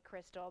pave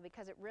crystal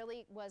because it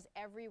really was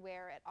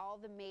everywhere at all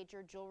the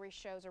major jewelry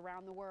shows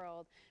around the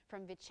world,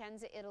 from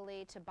Vicenza,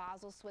 Italy to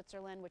Basel,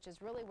 Switzerland, which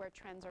is really where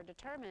trends are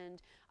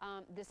determined.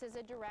 This is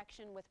a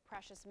direction with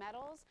precious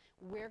metals.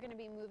 We're going to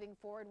be moving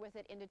forward with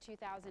it into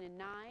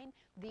 2009.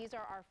 These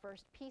are our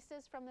first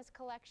pieces from this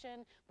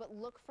collection, but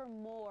look for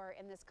more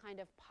in this kind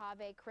of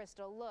pave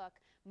crystal look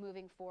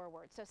moving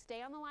forward. So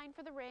stay on the line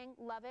for the ring.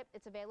 Love it.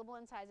 It's available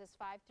in sizes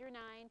 5 through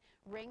 9.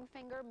 Ring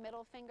finger,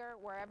 middle finger,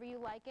 wherever you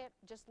like it.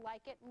 Just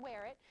like it and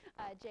wear it.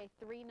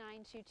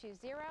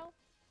 J39220.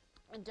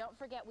 And don't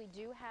forget, we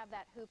do have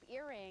that hoop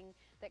earring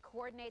that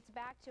coordinates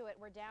back to it.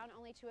 We're down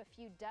only to a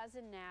few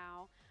dozen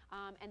now,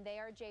 and they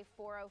are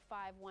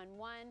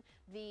J40511.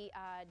 The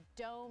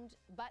domed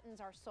buttons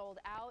are sold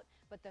out,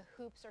 but the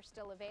hoops are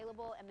still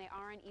available, and they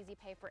are on Easy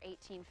Pay for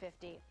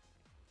 $18.50.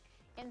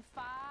 In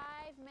 5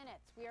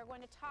 minutes, we are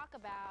going to talk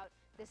about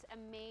this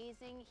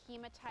amazing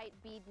hematite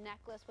bead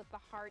necklace with the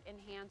heart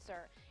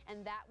enhancer,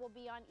 and that will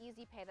be on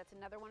Easy Pay. That's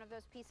another one of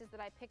those pieces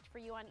that I picked for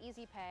you on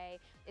Easy Pay.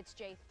 It's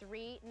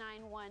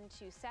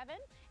J39127,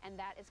 and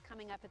that is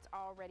coming up. It's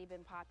already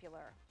been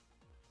popular.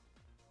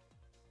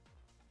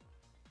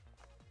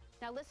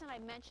 Now listen, I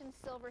mentioned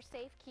silver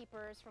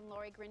safekeepers from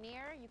Lori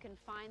Grenier. You can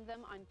find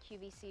them on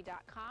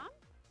QVC.com.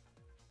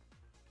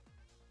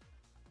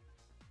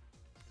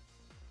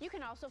 You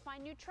can also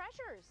find new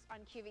treasures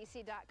on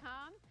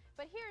QVC.com.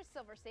 But here's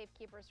silver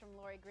safekeepers from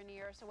Lori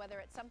Grenier. So whether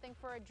it's something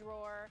for a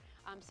drawer,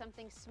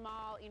 something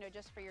small, you know,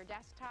 just for your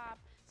desktop,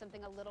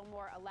 something a little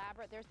more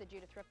elaborate. There's the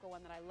Judith Ripka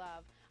one that I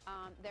love.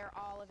 They're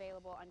all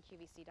available on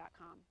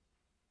QVC.com.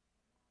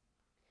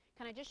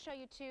 Can I just show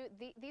you too?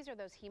 These are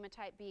those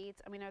hematite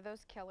beads. I mean, are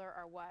those killer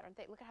or what? Aren't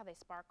they? Look at how they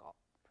sparkle.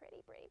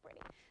 Pretty, pretty, pretty.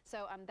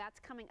 So that's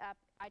coming up.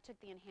 I took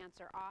the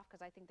enhancer off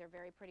because I think they're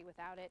very pretty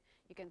without it.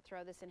 You can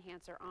throw this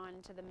enhancer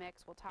on to the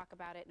mix. We'll talk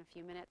about it in a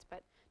few minutes,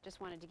 but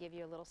just wanted to give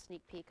you a little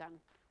sneak peek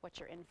on what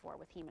you're in for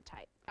with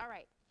hematite. All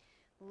right,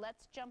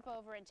 let's jump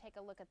over and take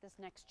a look at this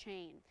next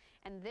chain.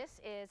 And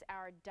this is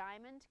our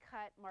diamond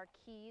cut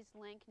Marquise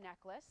link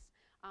necklace.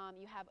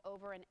 You have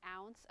over an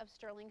ounce of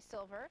sterling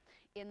silver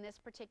in this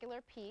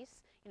particular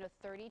piece. You know,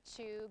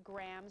 32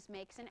 grams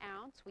makes an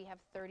ounce. We have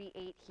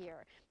 38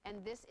 here.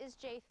 And this is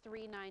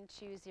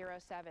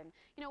J39207.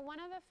 You know, one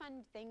of the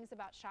fun things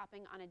about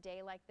shopping on a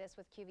day like this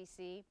with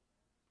QVC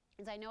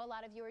is I know a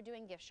lot of you are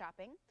doing gift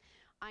shopping.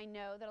 I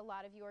know that a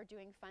lot of you are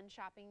doing fun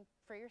shopping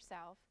for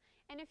yourself.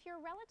 And if you're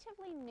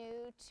relatively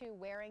new to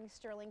wearing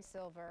sterling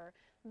silver,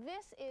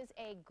 this is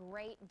a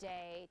great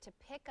day to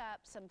pick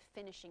up some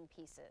finishing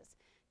pieces.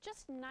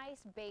 Just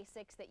nice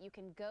basics that you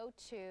can go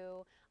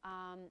to,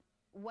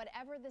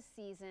 whatever the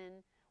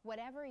season,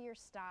 whatever your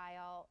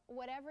style,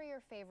 whatever your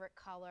favorite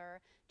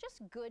color,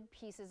 just good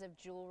pieces of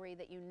jewelry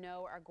that you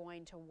know are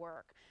going to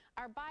work.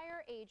 Our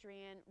buyer,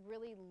 Adrienne,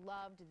 really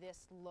loved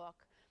this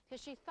look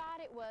because she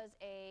thought it was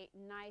a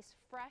nice,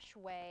 fresh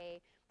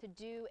way to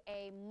do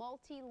a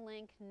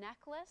multi-link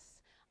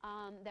necklace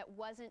that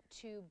wasn't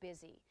too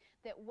busy,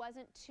 that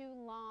wasn't too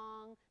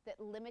long, that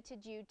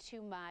limited you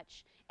too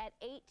much. At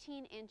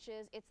 18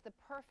 inches, it's the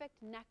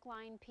perfect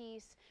neckline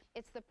piece.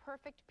 It's the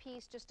perfect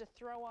piece just to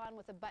throw on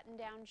with a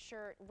button-down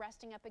shirt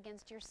resting up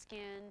against your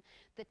skin.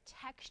 The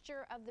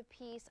texture of the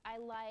piece I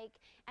like,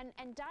 and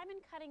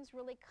diamond cuttings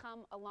really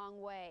come a long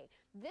way.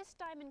 This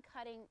diamond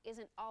cutting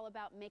isn't all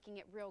about making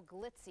it real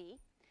glitzy.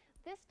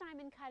 This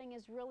diamond cutting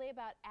is really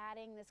about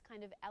adding this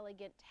kind of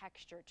elegant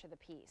texture to the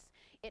piece.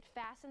 It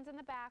fastens in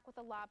the back with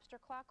a lobster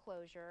claw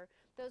closure.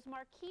 Those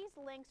Marquise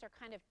links are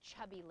kind of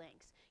chubby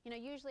links. You know,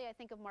 usually I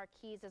think of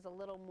Marquise as a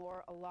little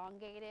more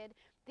elongated.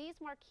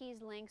 These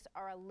Marquise links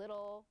are a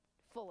little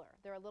fuller.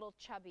 They're a little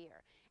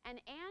chubbier. And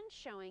Anne's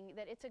showing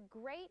that it's a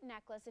great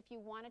necklace if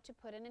you wanted to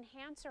put an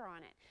enhancer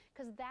on it,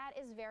 because that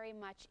is very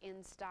much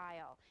in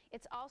style.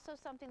 It's also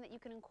something that you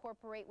can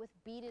incorporate with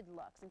beaded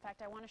looks. In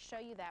fact, I want to show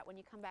you that when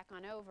you come back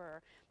on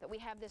over, that we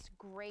have this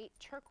great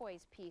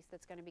turquoise piece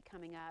that's going to be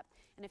coming up.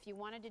 And if you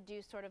wanted to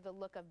do sort of the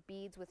look of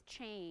beads with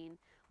chain,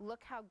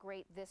 look how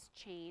great this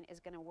chain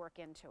is going to work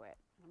into it.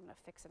 I'm going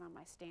to fix it on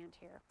my stand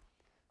here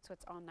so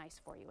it's all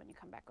nice for you when you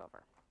come back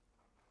over.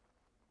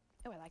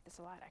 Oh, I like this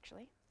a lot,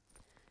 actually.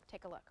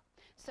 Take a look.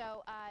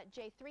 So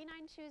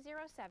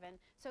J39207,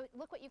 so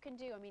look what you can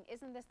do. I mean,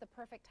 isn't this the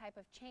perfect type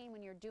of chain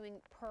when you're doing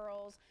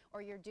pearls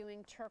or you're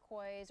doing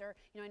turquoise, or,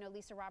 you know, I know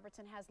Lisa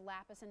Robertson has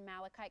lapis and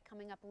malachite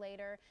coming up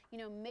later. You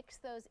know, mix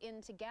those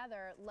in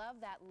together. Love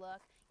that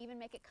look. Even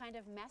make it kind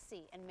of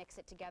messy and mix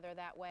it together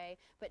that way.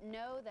 But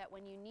know that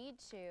when you need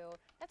to,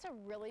 that's a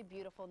really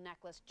beautiful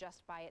necklace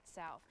just by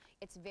itself.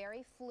 It's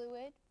very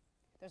fluid.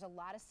 There's a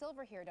lot of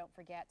silver here, don't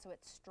forget, so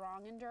it's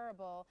strong and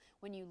durable.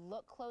 When you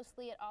look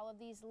closely at all of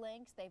these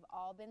links, they've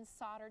all been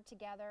soldered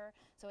together,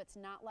 so it's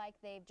not like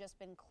they've just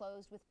been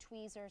closed with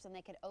tweezers and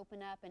they could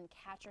open up and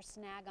catch or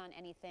snag on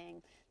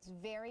anything. It's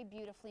very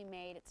beautifully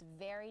made. It's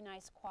very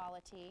nice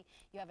quality.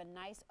 You have a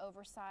nice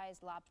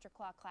oversized lobster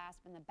claw clasp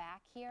in the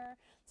back here.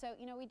 So,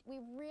 you know, we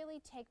really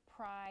take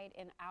pride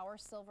in our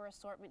silver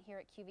assortment here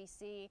at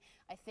QVC.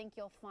 I think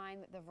you'll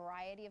find that the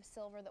variety of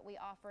silver that we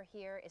offer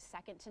here is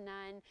second to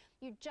none.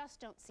 You just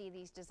don't see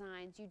these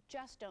designs, you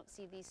just don't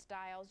see these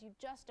styles, you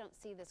just don't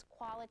see this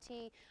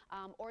quality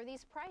or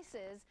these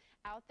prices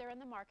out there in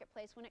the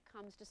marketplace when it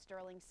comes to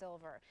sterling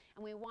silver.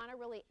 And we want to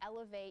really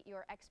elevate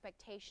your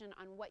expectation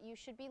on what you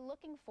should be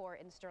looking for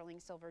in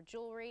sterling silver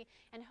jewelry,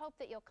 and hope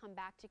that you'll come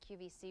back to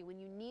QVC when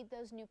you need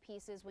those new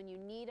pieces, when you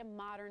need a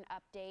modern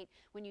update,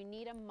 when you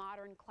need a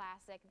modern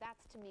classic.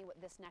 That's to me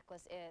what this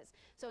necklace is.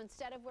 So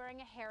instead of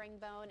wearing a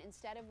herringbone,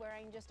 instead of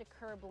wearing just a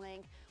curb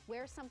link,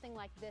 wear something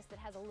like this that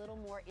has a little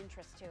more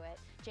interest to it.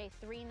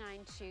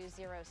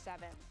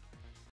 J39207.